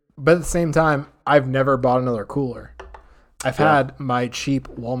 But at the same time, I've never bought another cooler. I've had my cheap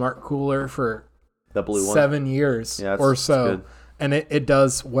Walmart cooler for the blue 7 years or so. Good. And it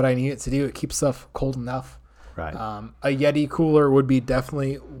does what I need it to do. It keeps stuff cold enough. Right. A Yeti cooler would be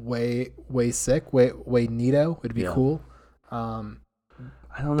definitely way sick. Way neato. It'd be cool.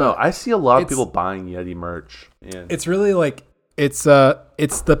 I don't know. I see a lot of people buying Yeti merch. And it's really like it's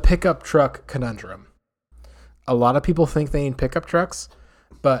the pickup truck conundrum. A lot of people think they need pickup trucks,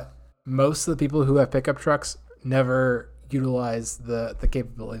 but most of the people who have pickup trucks never utilize the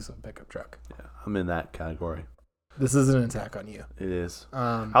capabilities of a pickup truck. Yeah, I'm in that category. This is an attack on you. It is.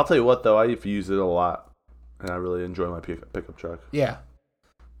 I'll tell you what, though. I use it a lot, and I really enjoy my pickup truck. Yeah.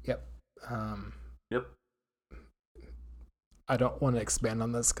 Yep. Yep. I don't want to expand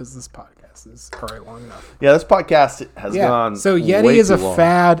on this because this podcast is already long enough. Yeah, this podcast has gone. So Yeti is a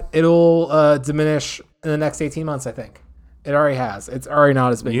fad. It'll diminish in the next 18 months, I think. It already has. It's already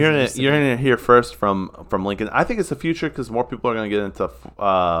not as big. You're going to hear first from Lincoln. I think it's the future because more people are going to get into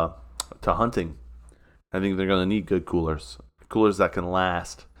to hunting. I think they're going to need good coolers that can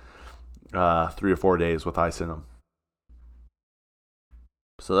last 3 or 4 days with ice in them.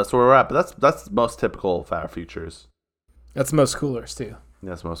 So that's where we're at. But that's most typical fat futures. That's most coolers too.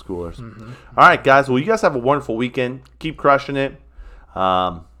 That's most coolers. Mm-hmm. All right, guys. Well, you guys have a wonderful weekend. Keep crushing it.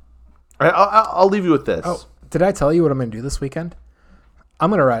 I'll leave you with this. Oh, did I tell you what I'm going to do this weekend? I'm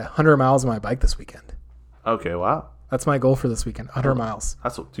going to ride 100 miles on my bike this weekend. Okay, wow. That's my goal for this weekend, 100 miles.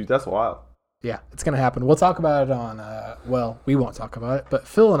 That's wild. Yeah, it's going to happen. We'll talk about it on, we won't talk about it, but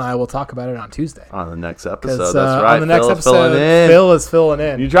Phil and I will talk about it on Tuesday. On the next episode, that's right. On the next episode, Phil is filling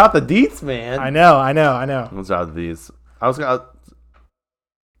in. You dropped the deets, man. I know. Let's drop the deets.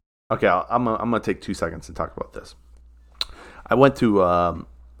 Okay, I'm gonna take 2 seconds to talk about this. I went to a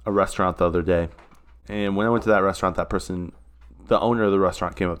restaurant the other day, and when I went to that restaurant, that person, the owner of the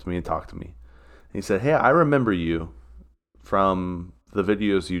restaurant, came up to me and talked to me. And he said, "Hey, I remember you from the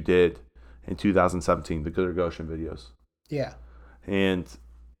videos you did in 2017, the Gooder Goshen videos." Yeah. And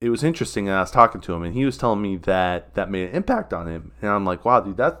it was interesting, and I was talking to him, and he was telling me that made an impact on him. And I'm like, wow,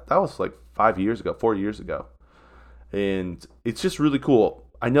 dude, that was like 4 years ago. And it's just really cool.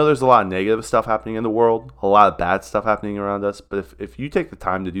 I know there's a lot of negative stuff happening in the world, a lot of bad stuff happening around us, but if you take the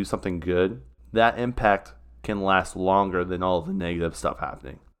time to do something good, that impact can last longer than all of the negative stuff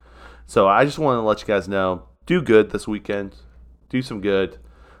happening. So I just want to let you guys know, do good this weekend. Do some good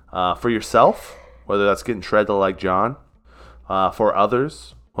for yourself, whether that's getting shredded like John, for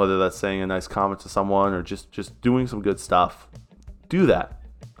others, whether that's saying a nice comment to someone or just doing some good stuff. Do that.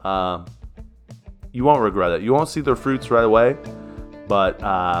 You won't regret it. You won't see the fruits right away, but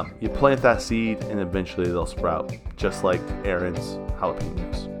you plant that seed and eventually they'll sprout, just like Aaron's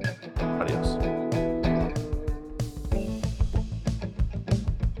jalapenos.